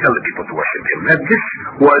did not tell the people to worship him, that this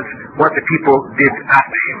was what the people did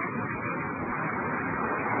after him.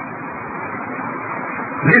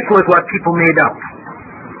 This was what people made up.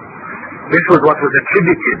 This was what was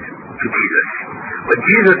attributed to Jesus. But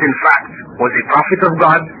Jesus, in fact, was a prophet of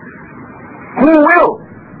God who will,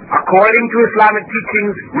 according to Islamic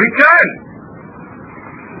teachings, return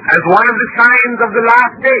as one of the signs of the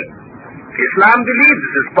last day. Islam believes,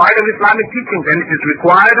 this is part of Islamic teachings, and it is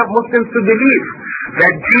required of Muslims to believe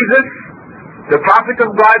that Jesus, the prophet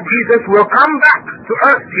of God, Jesus, will come back to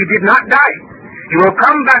earth. He did not die. He will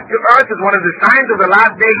come back to earth as one of the signs of the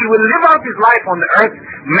last day. He will live out his life on the earth,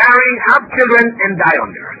 marry, have children, and die on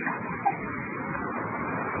the earth.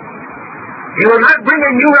 He will not bring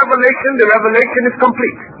a new revelation. The revelation is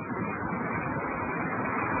complete.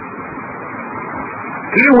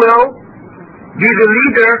 He will be the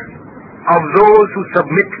leader of those who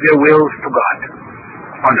submit their wills to God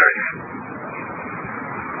on earth.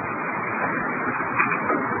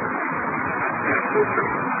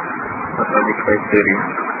 What are the criteria?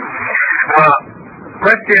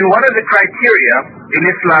 Question, what are the criteria in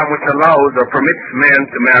Islam which allows or permits men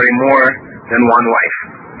to marry more than one wife?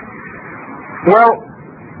 Well,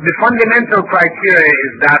 the fundamental criteria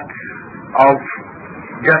is that of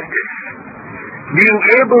justice. Being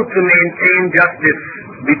able to maintain justice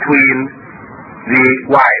between the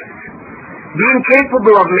wives. Being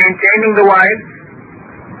capable of maintaining the wives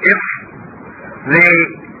if they,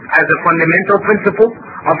 as a fundamental principle.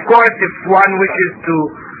 Of course, if a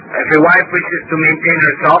wife wishes to maintain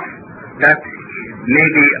herself, that may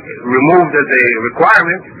be removed as a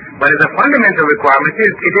requirement, but as a fundamental requirement,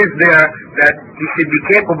 it is there that he should be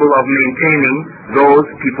capable of maintaining those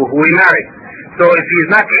people who he marries. So if he is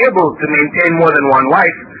not able to maintain more than one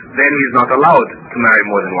wife, then he is not allowed to marry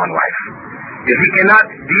more than one wife. If he cannot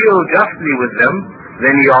deal justly with them,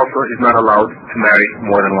 then he also is not allowed to marry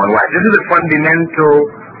more than one wife. This is a fundamental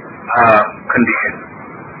condition.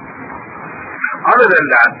 Other than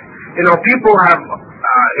that, people have,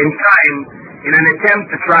 in time, in an attempt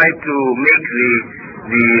to try to make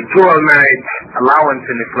the plural marriage allowance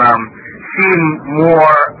in Islam seem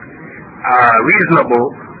more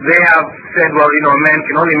reasonable, they have said, well, a man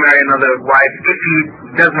can only marry another wife if he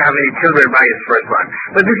doesn't have any children by his first wife.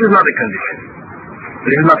 But this is not a condition.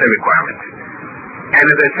 This is not a requirement. And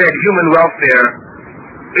as I said, human welfare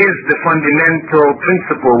is the fundamental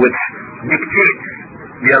principle which dictates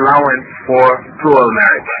the allowance for plural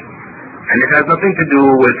marriage. And it has nothing to do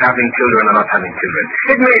with having children or not having children.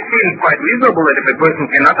 It may seem quite reasonable that if a person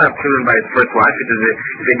cannot have children by his first wife, it is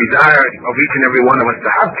a desire of each and every one of us to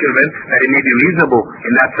have children, that it may be reasonable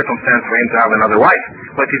in that circumstance for him to have another wife.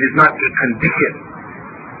 But it is not a condition.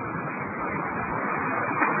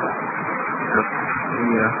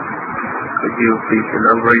 Could you please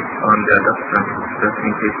elaborate on the adoption, just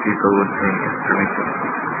in case people would think it's permitted?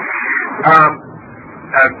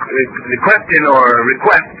 The question or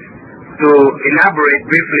request to elaborate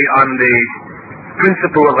briefly on the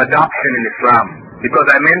principle of adoption in Islam, because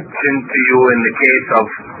I mentioned to you in the case of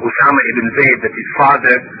Usama ibn Zayd that his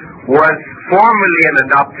father was formerly an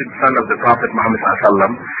adopted son of the Prophet Muhammad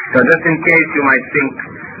ﷺ. So just in case you might think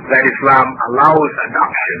that Islam allows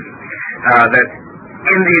adoption, that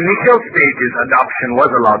in the initial stages adoption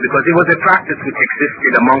was allowed because it was a practice which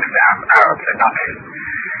existed amongst the Arabs, adoption.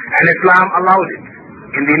 And Islam allowed it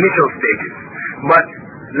in the initial stages. But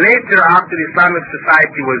later, after the Islamic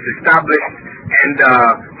society was established and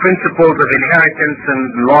principles of inheritance and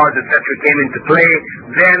laws, etc., came into play,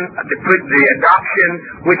 then the adoption,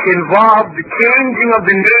 which involved the changing of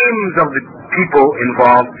the names of the people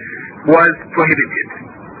involved, was prohibited.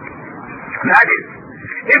 That is,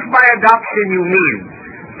 if by adoption you mean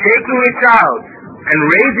taking a child and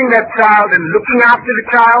raising that child and looking after the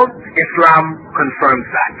child, Islam confirms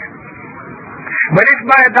that. But if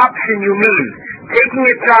by adoption you mean taking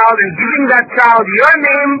a child and giving that child your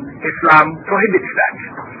name, Islam prohibits that.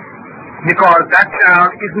 Because that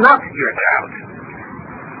child is not your child.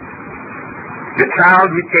 The child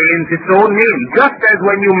retains its own name, just as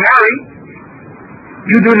when you marry,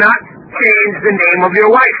 you do not change the name of your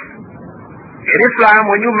wife. In Islam,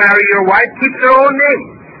 when you marry, your wife keeps her own name,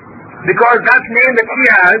 because that name that she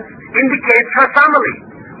has indicates her family.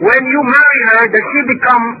 When you marry her, does she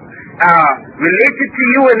become related to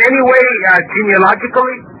you in any way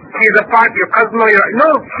genealogically? She is a part of your cousin or your... No,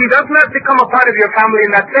 she does not become a part of your family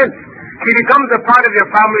in that sense. She becomes a part of your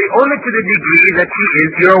family only to the degree that she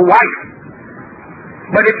is your wife.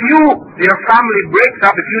 But if your family breaks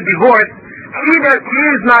up, if you divorce, she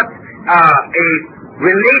is not a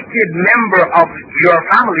related member of your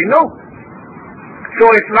family, no. So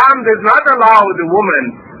Islam does not allow the woman,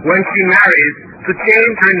 when she marries, to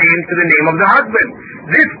change her name to the name of the husband.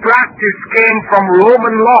 This practice came from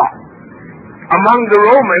Roman law. Among the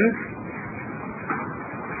Romans,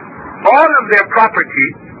 all of their property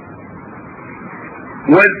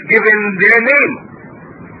was given their name.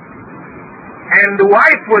 And the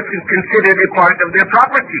wife was considered a part of their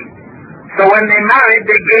property. So when they married,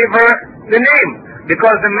 they gave her the name.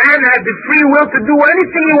 Because the man had the free will to do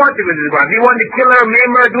anything he wanted with his wife. He wanted to kill her,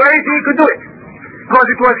 maim her, do anything he could do it. Because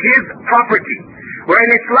it was his property. Where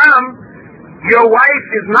in Islam, your wife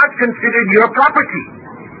is not considered your property.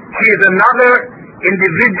 She is another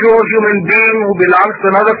individual human being who belongs to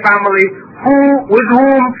another family with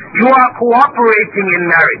whom you are cooperating in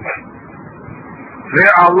marriage.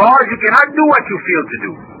 There are laws, you cannot do what you feel to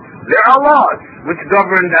do. There are laws which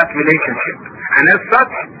govern that relationship. And as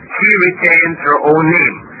such, she retains her own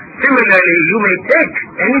name. Similarly, you may take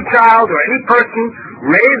any child or any person,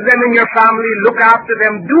 raise them in your family, look after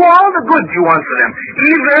them, do all the good you want for them.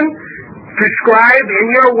 Even prescribe in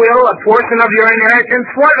your will a portion of your inheritance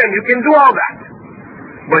for them. You can do all that.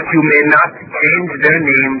 But you may not change their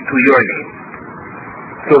name to your name.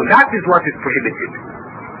 So that is what is prohibited.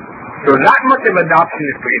 So that much of adoption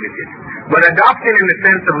is prohibited. But adoption in the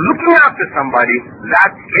sense of looking after somebody,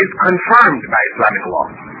 that is confirmed by Islamic law.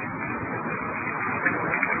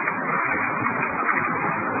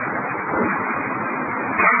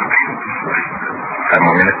 5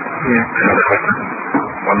 more minutes? Yeah. Another question?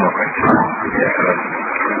 One more question. Yeah.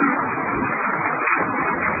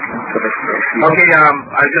 Okay,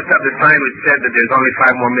 I just have the sign which said that there's only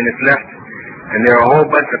 5 more minutes left. And there are a whole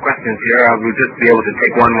bunch of questions here. I will just be able to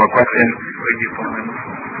take one more question.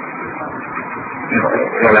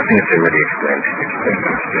 Well, I think it's already explained.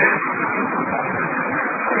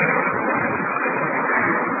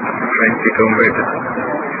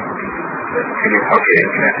 Okay.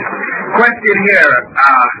 Question here.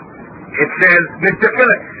 It says, Mr.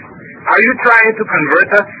 Phillips, are you trying to convert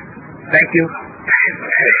us? Thank you.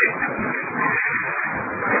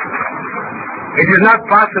 It is not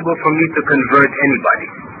possible for me to convert anybody.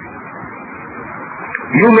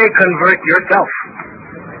 You may convert yourself.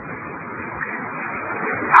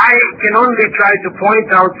 I can only try to point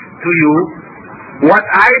out to you what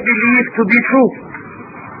I believe to be true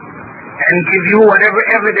and give you whatever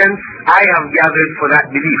evidence I have gathered for that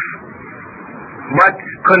belief. But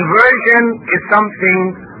conversion is something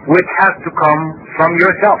which has to come from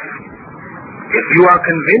yourself. If you are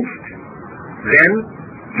convinced, then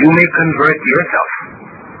you may convert yourself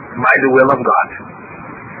by the will of God.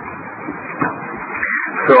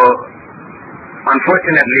 So,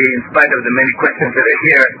 unfortunately, in spite of the many questions that are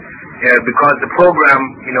here, because the program,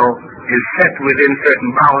 is set within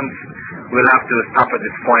certain bounds, we'll have to stop at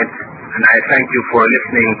this point. And I thank you for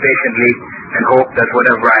listening patiently and hope that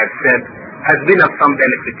whatever I've said has been of some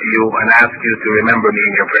benefit to you, and I ask you to remember me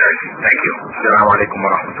in your prayers. Thank you. Assalamu alaikum wa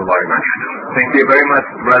rahmatullahi wa barakatuh. Thank you very much,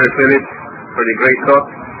 Brother Phillips, for the great talk.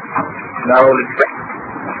 Now let's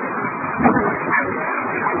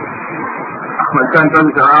Ahmad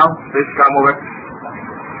Santam Sahab, please come over.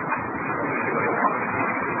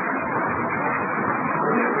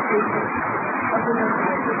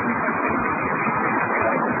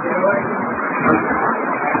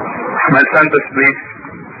 Ahmad Santos, please.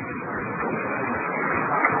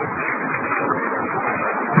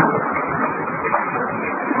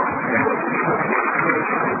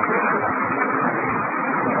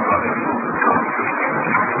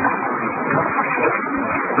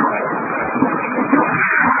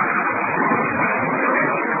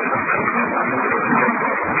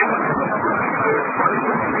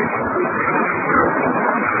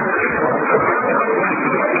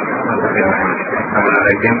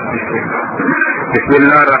 again.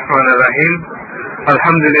 Bismillah ar-Rahman ar-Rahim.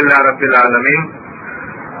 Alhamdulillah Rabbil Alameen.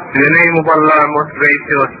 In the name of Allah, most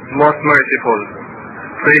gracious, most merciful.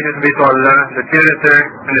 Praises be to Allah, the Creator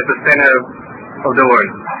and the Sustainer of the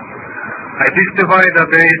world. I testify that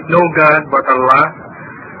there is no God but Allah,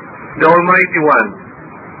 the Almighty One,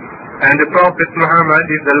 and the Prophet Muhammad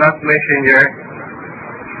is the last messenger,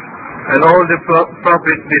 and all the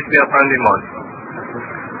prophets peace be upon them all.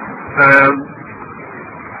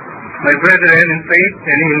 My brethren in faith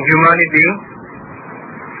and in humanity,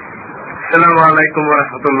 Assalamu alaikum wa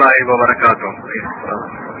rahmatullahi wa barakatuh.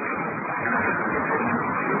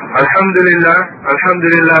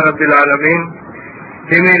 Alhamdulillah Rabbil Alameen.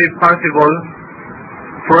 He made it possible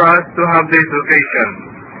for us to have this occasion.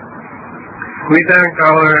 We thank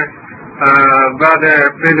our brother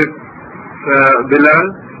Philip Bilal.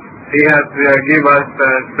 He has given us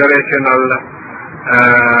inspirational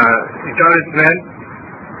encouragement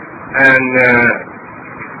and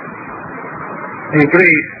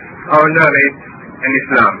increase our knowledge in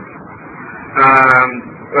Islam.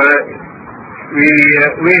 We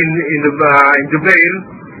in Jubail,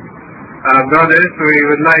 brothers, we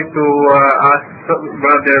would like to ask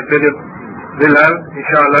Brother Philip Bilal,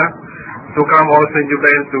 inshallah, to come also in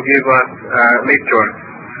Jubail to give us lecture.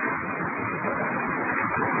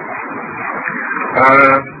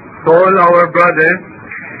 To all our brothers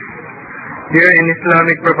here in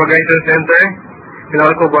Islamic Propagation Center in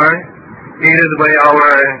Al-Kubar, headed by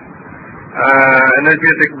our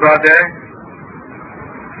energetic brother,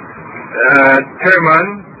 Chairman,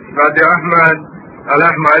 Brother Ahmad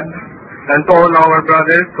Al-Ahmad, and to all our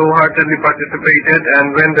brothers who heartily participated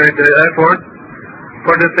and rendered their efforts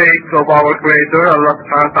for the sake of our Creator, Allah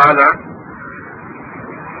subhanahu wa ta'ala.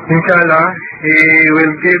 Inshallah, He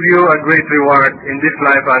will give you a great reward in this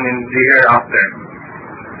life and in the hereafter.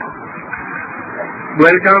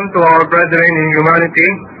 Welcome to our brethren in humanity,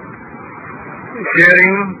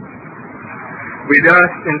 sharing with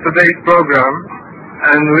us in today's program,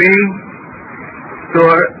 and we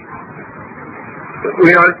are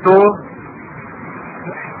so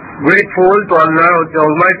grateful to Allah the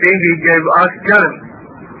Almighty. He gave us chance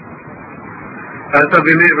as a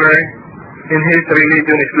believer in His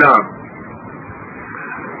religion, Islam.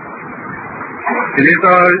 It is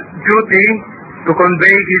our duty to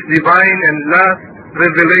convey His divine and last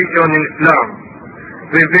revelation in Islam,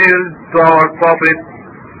 revealed to our Prophet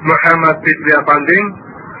Muhammad, peace be upon him,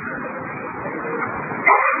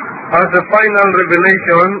 as a final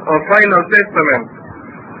revelation or final testament,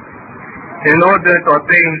 in order to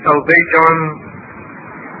attain salvation,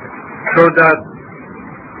 so that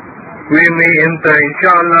we may enter,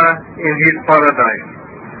 inshallah, in His paradise.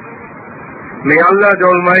 May Allah the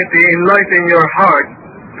Almighty enlighten your heart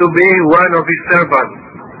to be one of His servants,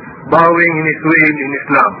 bowing in His will in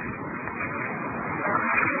Islam.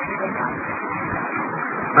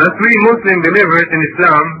 As we Muslim believers in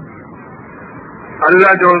Islam,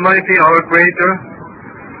 Allah the Almighty, our Creator,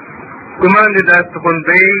 commanded us to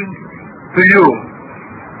convey to you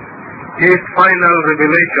His final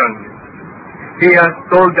revelation. He has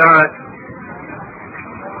told us,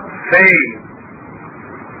 say,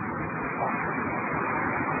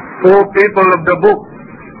 O people of the book,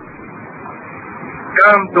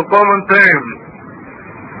 come to common terms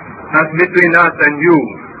as between us and you,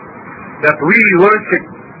 that we worship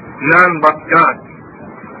none but God,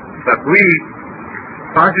 that we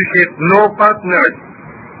associate no partners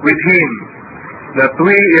with Him, that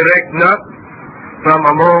we erect not from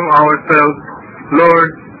among ourselves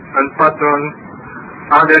lords and patrons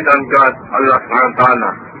other than God, Allah subhanahu wa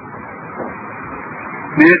ta'ala.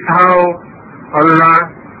 This is how Allah,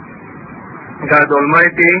 God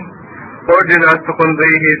Almighty, ordered us to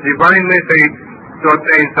convey His divine message to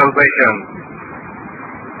attain salvation.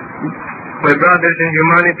 My brothers in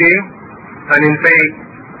humanity and in faith,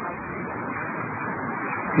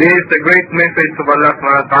 this is the great message of Allah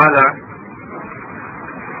subhanahu wa ta'ala,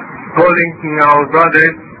 calling our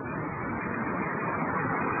brothers,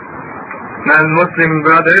 non-Muslim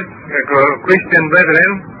brothers, Christian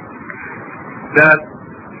brethren, that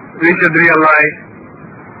we should realize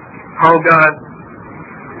how God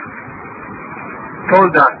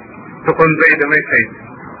told us to convey the message.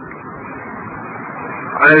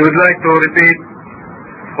 I would like to repeat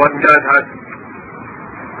what God has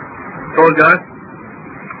told us.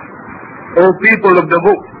 O people of the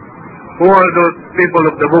book, who are those people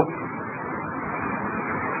of the book?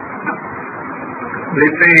 They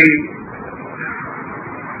say,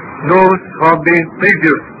 those who have been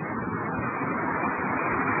previous,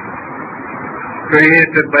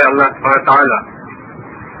 created by Allah subhanahu wa ta'ala,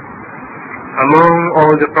 among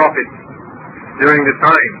all the prophets. during the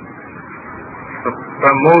time. So,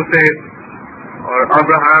 from Moses or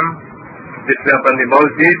Abraham, just upon about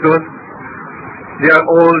Jesus, they are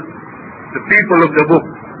all the people of the book,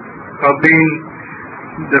 have been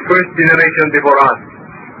the first generation before us.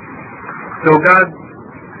 So God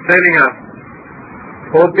telling us,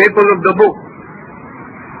 "O people of the book,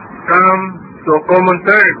 come to a common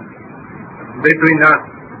term between us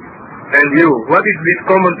and you." What is this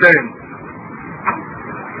common term?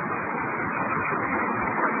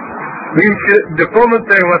 The common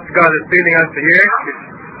term what God is telling us here is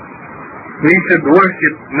we should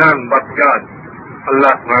worship none but God,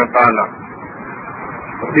 Allah subhanahu wa ta'ala.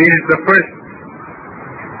 This is the first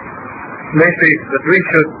message that we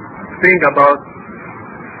should think about.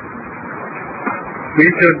 We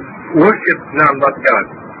should worship none but God.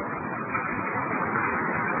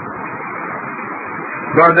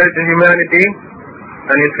 Brothers in humanity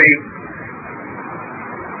and in faith,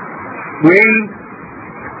 we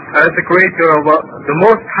as the creator of the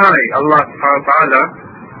Most High, Allah subhanahu wa ta'ala,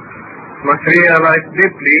 must realize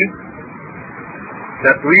deeply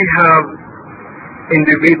that we have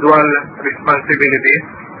individual responsibilities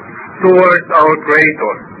towards our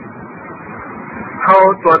Creator. How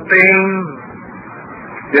to attain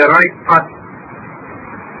the right path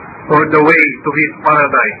or the way to His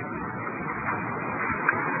paradise.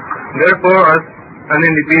 Therefore, as an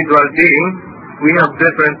individual being, we have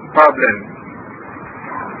different problems.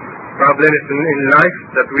 Problems in life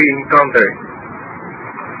that we encounter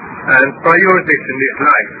and priorities in this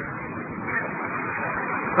life.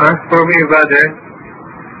 As for me, brother,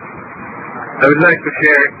 I would like to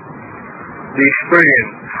share the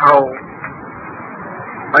experience how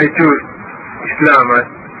I choose Islam as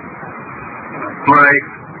my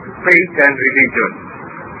faith and religion.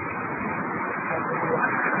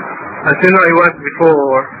 As you know, I was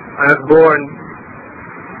before, I was born,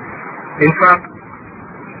 in fact,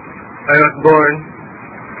 I was born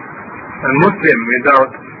a Muslim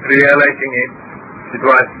without realizing it. It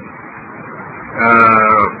was,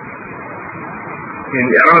 in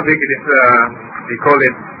Arabic, it is, we call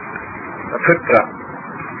it a fitra.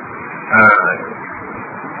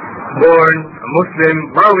 Born a Muslim,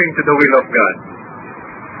 bowing to the will of God.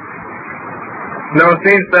 Now,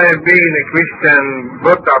 since I have been a Christian,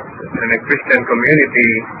 brought up in a Christian community,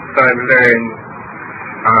 so I've learned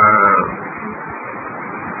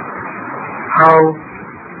how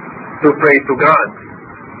to pray to God.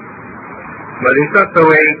 But in such a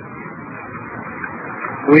way,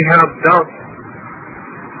 we have doubts.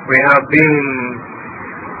 We have been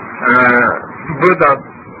brought up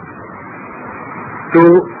to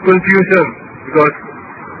confusion because,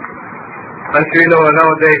 as we know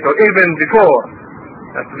nowadays, or even before,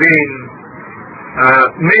 there's been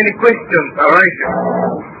many questions arising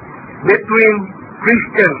between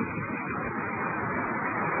Christians.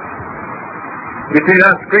 Between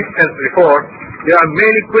us Christians before, there are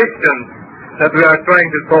many questions that we are trying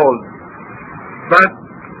to solve, but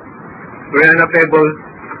we are not able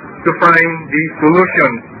to find the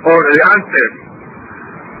solution or the answer.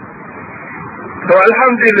 So,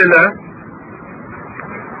 Alhamdulillah,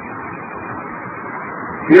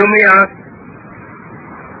 you may ask,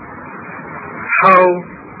 how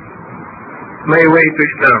my way to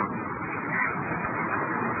Islam?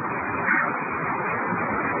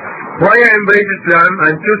 Why I embrace Islam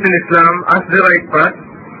and choosing Islam as the right path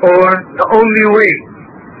or the only way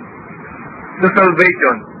to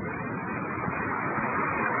salvation?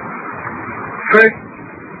 First,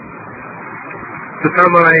 to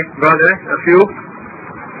summarize, brothers, a few,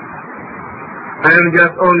 I am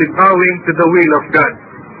just only bowing to the will of God.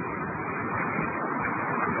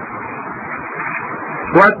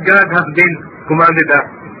 What God has been commanded us,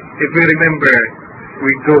 if we remember,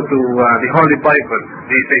 we go to the Holy Bible.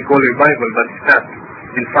 They say Holy Bible, but it's not,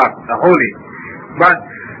 in fact, the Holy. But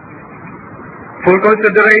for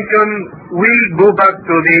consideration, we go back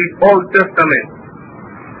to the Old Testament.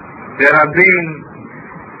 There have been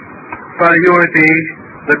priorities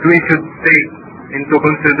that we should take into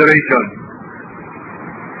consideration.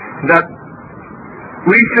 That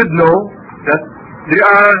we should know that there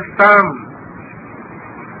are some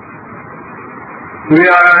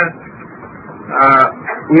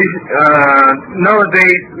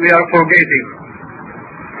nowadays we are forgetting.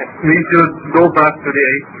 We should go back to the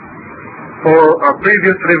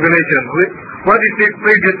previous revelation. What is the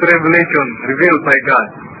previous revelation revealed by God?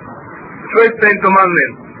 First 10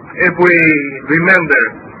 commandments. If we remember,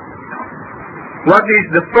 what is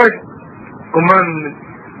the first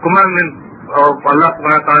commandment of Allah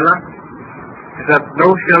subhanahu wa ta'ala? Is that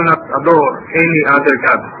thou shalt not adore any other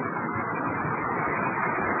God,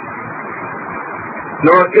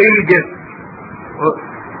 nor images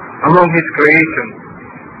among His creation.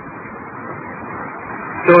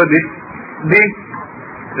 So this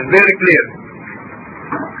is very clear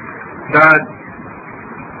that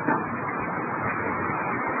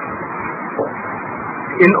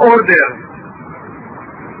in order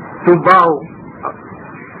to bow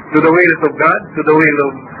to the will of God, to the will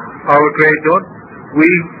of our Creator, we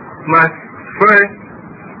must first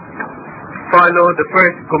follow the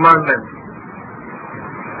first commandment.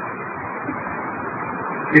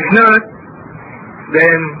 If not,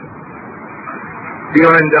 then we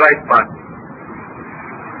are on the right path.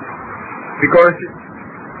 Because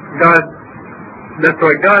that's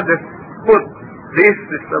why God has put this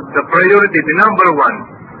is the priority, the number one.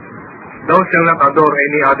 Thou shalt not adore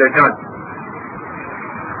any other God.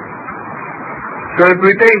 So if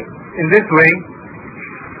we think in this way,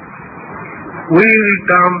 we will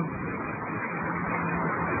come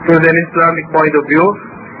to the Islamic point of view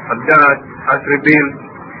that God has revealed,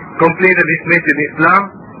 completed His mission in Islam.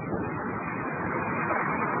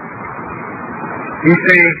 He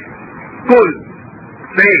says, Qul,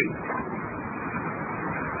 say,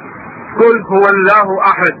 Qul huwa Allahu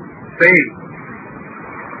ahad, say,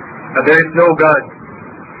 that there is no God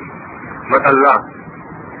but Allah.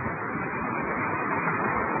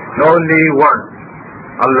 The only one,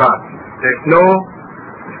 Allah. There is no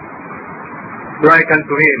like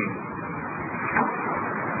unto Him.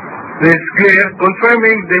 This is clear,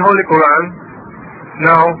 confirming the Holy Quran.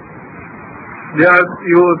 Now,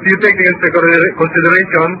 if you take into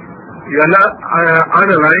consideration, you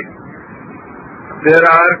analyze, there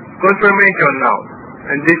are confirmation now,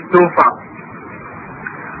 and these two facts.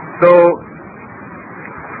 So,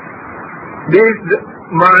 this is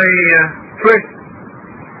my first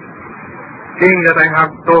thing that I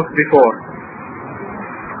have taught before.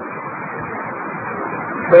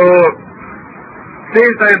 So,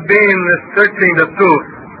 since I've been searching the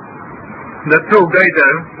true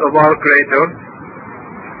guidance of our Creator,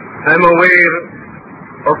 I'm aware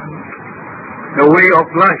of the way of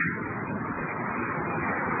life.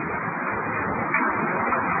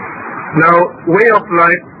 Now, way of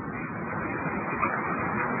life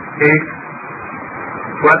is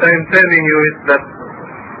what I'm telling you is that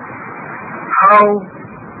how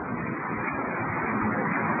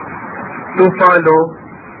to follow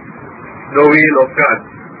the will of God,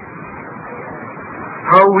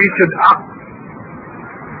 how we should act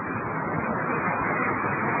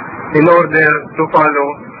in order to follow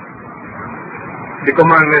the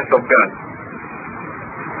commandments of God.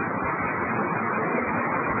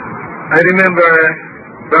 I remember,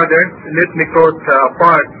 brothers, let me quote a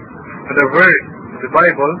part of the verse of the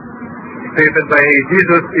Bible stated by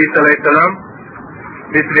Jesus Isa alayhi salam,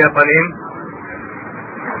 peace be upon Him.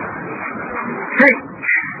 Seek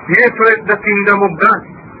ye first the kingdom of God.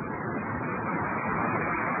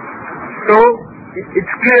 So,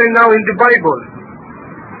 it's clear now in the Bible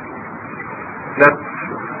that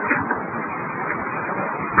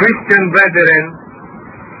Christian brethren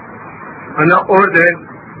are now ordered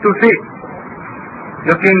to seek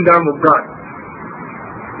the kingdom of God.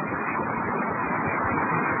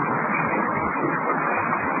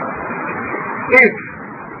 If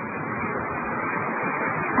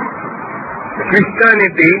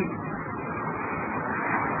Christianity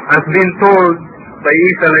has been told by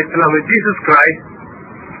Isa alayhi salam and Jesus Christ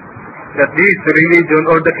that this religion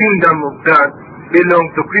or the kingdom of God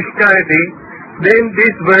belongs to Christianity, then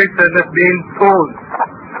this verse has been told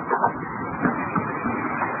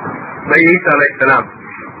by Isa alayhi salam.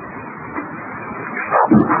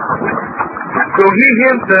 So he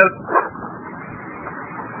himself,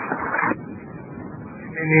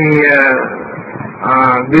 many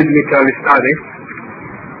biblical studies,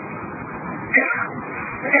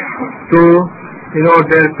 in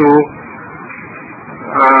order to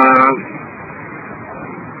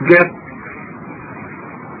get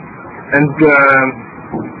and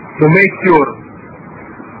to make sure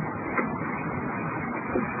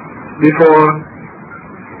before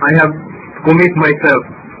I have commit myself.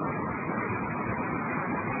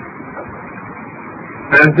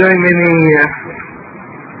 I have joined many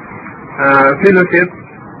fellowships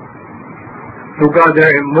to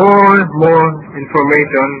gather more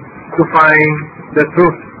information to find the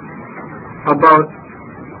truth about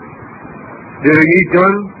the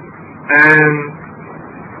religion and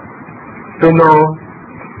to know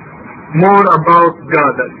more about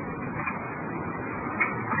God.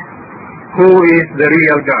 Who is the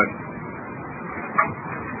real God?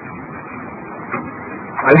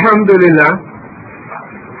 Alhamdulillah,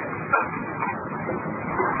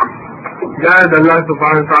 God, Allah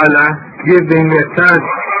subhanahu wa ta'ala, giving me a chance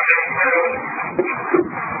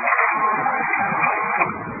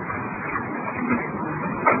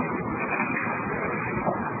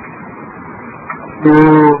to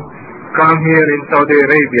come here in Saudi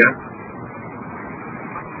Arabia.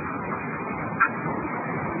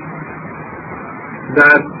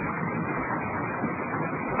 That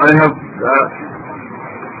I have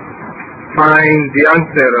find the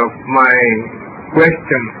answer of my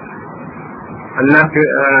question, and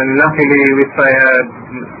luckily which I had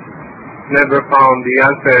never found the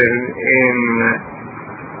answer in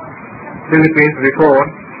Philippines before.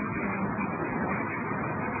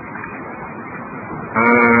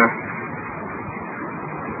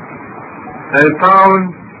 I found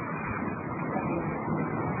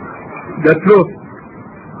the truth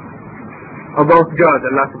about God,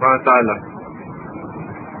 Allah subhanahu wa ta'ala,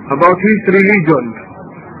 about His religion.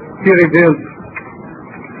 He revealed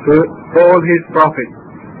to all His prophets.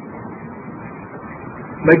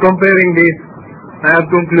 By comparing this, I have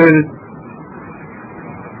concluded,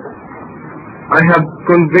 I have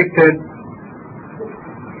convicted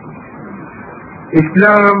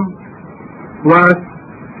Islam was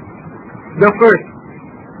the first,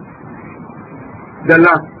 the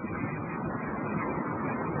last,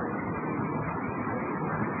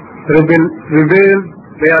 revealed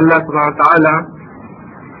by Allah subhanahu wa ta'ala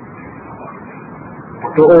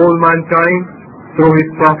to all mankind through His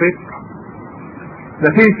Prophet,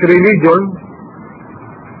 that His religion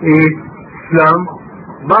is Islam,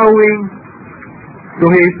 bowing to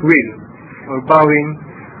His will, or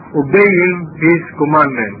obeying His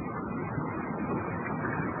commandments.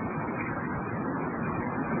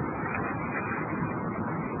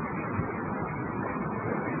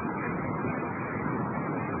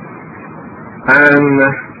 And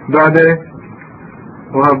brothers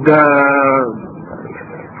who have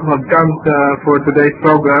come for today's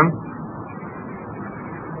program,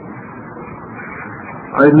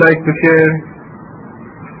 I'd like to share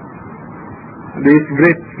this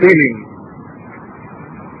great feeling.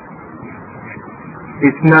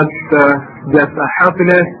 It's not just a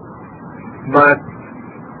happiness, but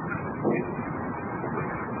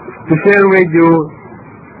to share with you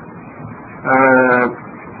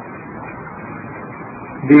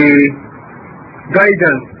the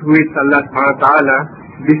guidance which Allah subhanahu wa ta'ala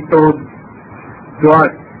bestowed to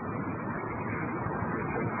us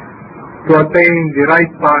to attain the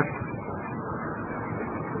right path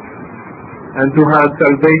and to have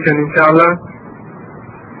salvation, inshallah.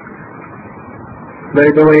 By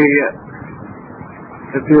the way,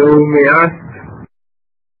 if you may ask,